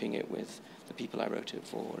shaping it with the people I wrote it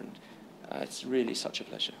for, and it's really such a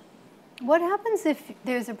pleasure. What happens if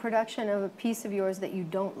there's a production of a piece of yours that you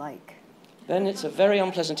don't like? Then it's a very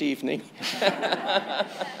unpleasant evening.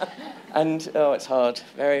 And, oh, it's hard,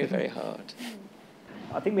 very, very hard.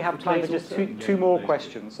 I think we have time for just two more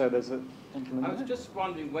questions. So there's a gentleman. I was just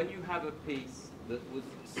wondering, when you have a piece that was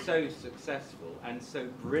so successful and so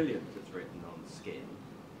brilliant as Written on Skin,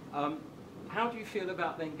 how do you feel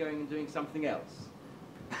about then going and doing something else?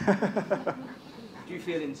 Do you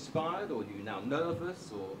feel inspired, or are you now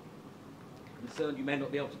nervous, or concerned you may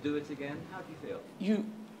not be able to do it again? How do you feel?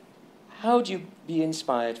 How do you be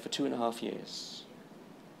inspired for 2.5 years?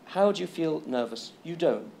 How do you feel nervous? You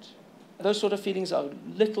don't. Those sort of feelings are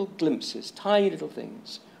little glimpses, tiny little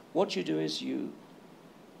things. What you do is you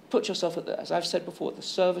put yourself, as I've said before, at the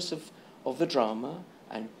service of the drama,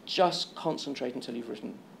 and just concentrate until you've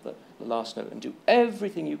written the last note, and do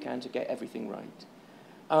everything you can to get everything right.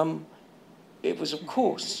 It was, of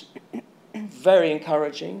course, very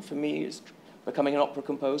encouraging for me as becoming an opera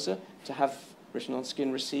composer to have Written on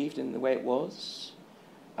Skin received in the way it was.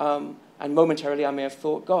 And momentarily I may have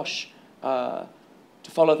thought, gosh, to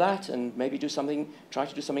follow that and maybe try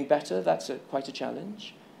to do something better, that's quite a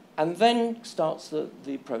challenge. And then starts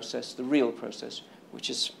the process, the real process, which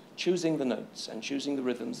is choosing the notes and choosing the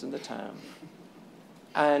rhythms and the time.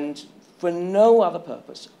 And for no other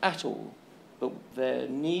purpose at all, but their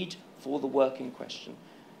need for the work in question.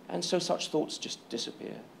 And so such thoughts just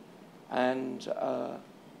disappear. And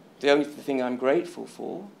The only thing I'm grateful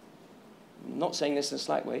for, I'm not saying this in a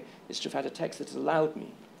slight way, is to have had a text that has allowed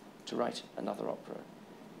me to write another opera.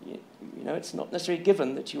 You know, it's not necessarily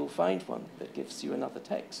given that you'll find one that gives you another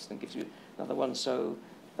text and gives you another one. So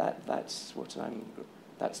that's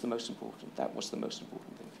the most important. That was the most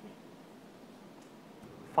important thing for me.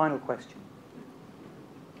 Final question.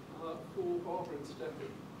 For Barbara and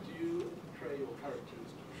Stéphane, do you portray your characters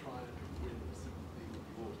to try and win sympathy with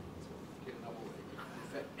the audience? Or in another way,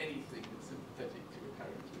 is there anything that's sympathetic to your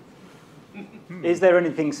characters? Is there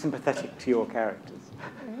anything sympathetic to your characters?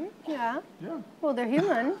 Yeah. Well, they're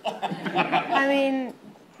human. I mean,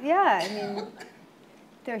 yeah, I mean,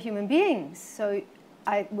 they're human beings. So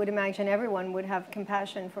I would imagine everyone would have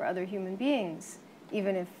compassion for other human beings,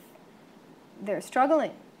 even if they're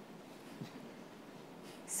struggling.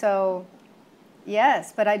 So,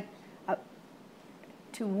 yes, but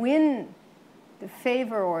to win the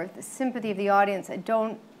favor or the sympathy of the audience, I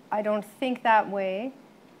don't think that way,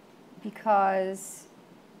 because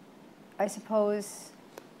I suppose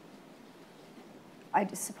I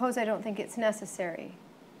don't think it's necessary.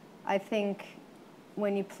 I think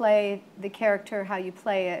when you play the character how you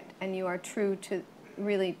play it, and you are true to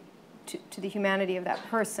really to the humanity of that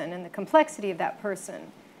person and the complexity of that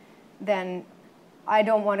person, then I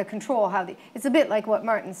don't want to control how it's a bit like what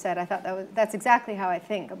Martin said. I thought that's exactly how I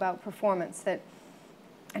think about performance, that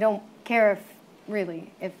I don't care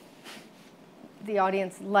if the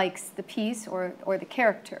audience likes the piece or the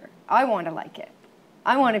character. I want to like it.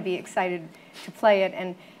 I want to be excited to play it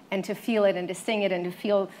and to feel it and to sing it and to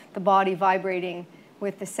feel the body vibrating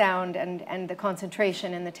with the sound and the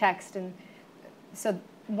concentration in the text. And so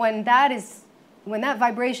when that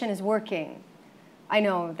vibration is working, I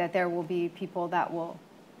know that there will be people that will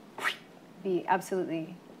be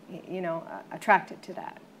absolutely, attracted to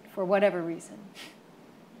that for whatever reason.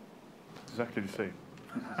 Exactly the same.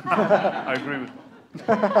 I agree with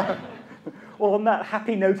that. Well, on that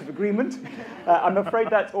happy note of agreement, I'm afraid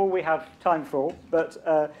that's all we have time for. But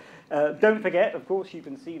don't forget, of course, you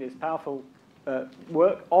can see this powerful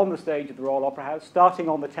work on the stage of the Royal Opera House, starting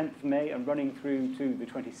on the 10th of May and running through to the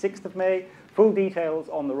 26th of May. Full details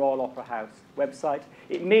on the Royal Opera House website.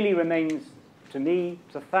 It merely remains to me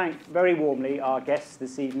to thank very warmly our guests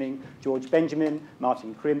this evening, George Benjamin,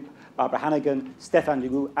 Martin Crimp, Barbara Hannigan, Stéphane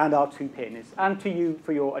Degout, and our two pianists, and to you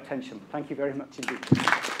for your attention. Thank you very much indeed.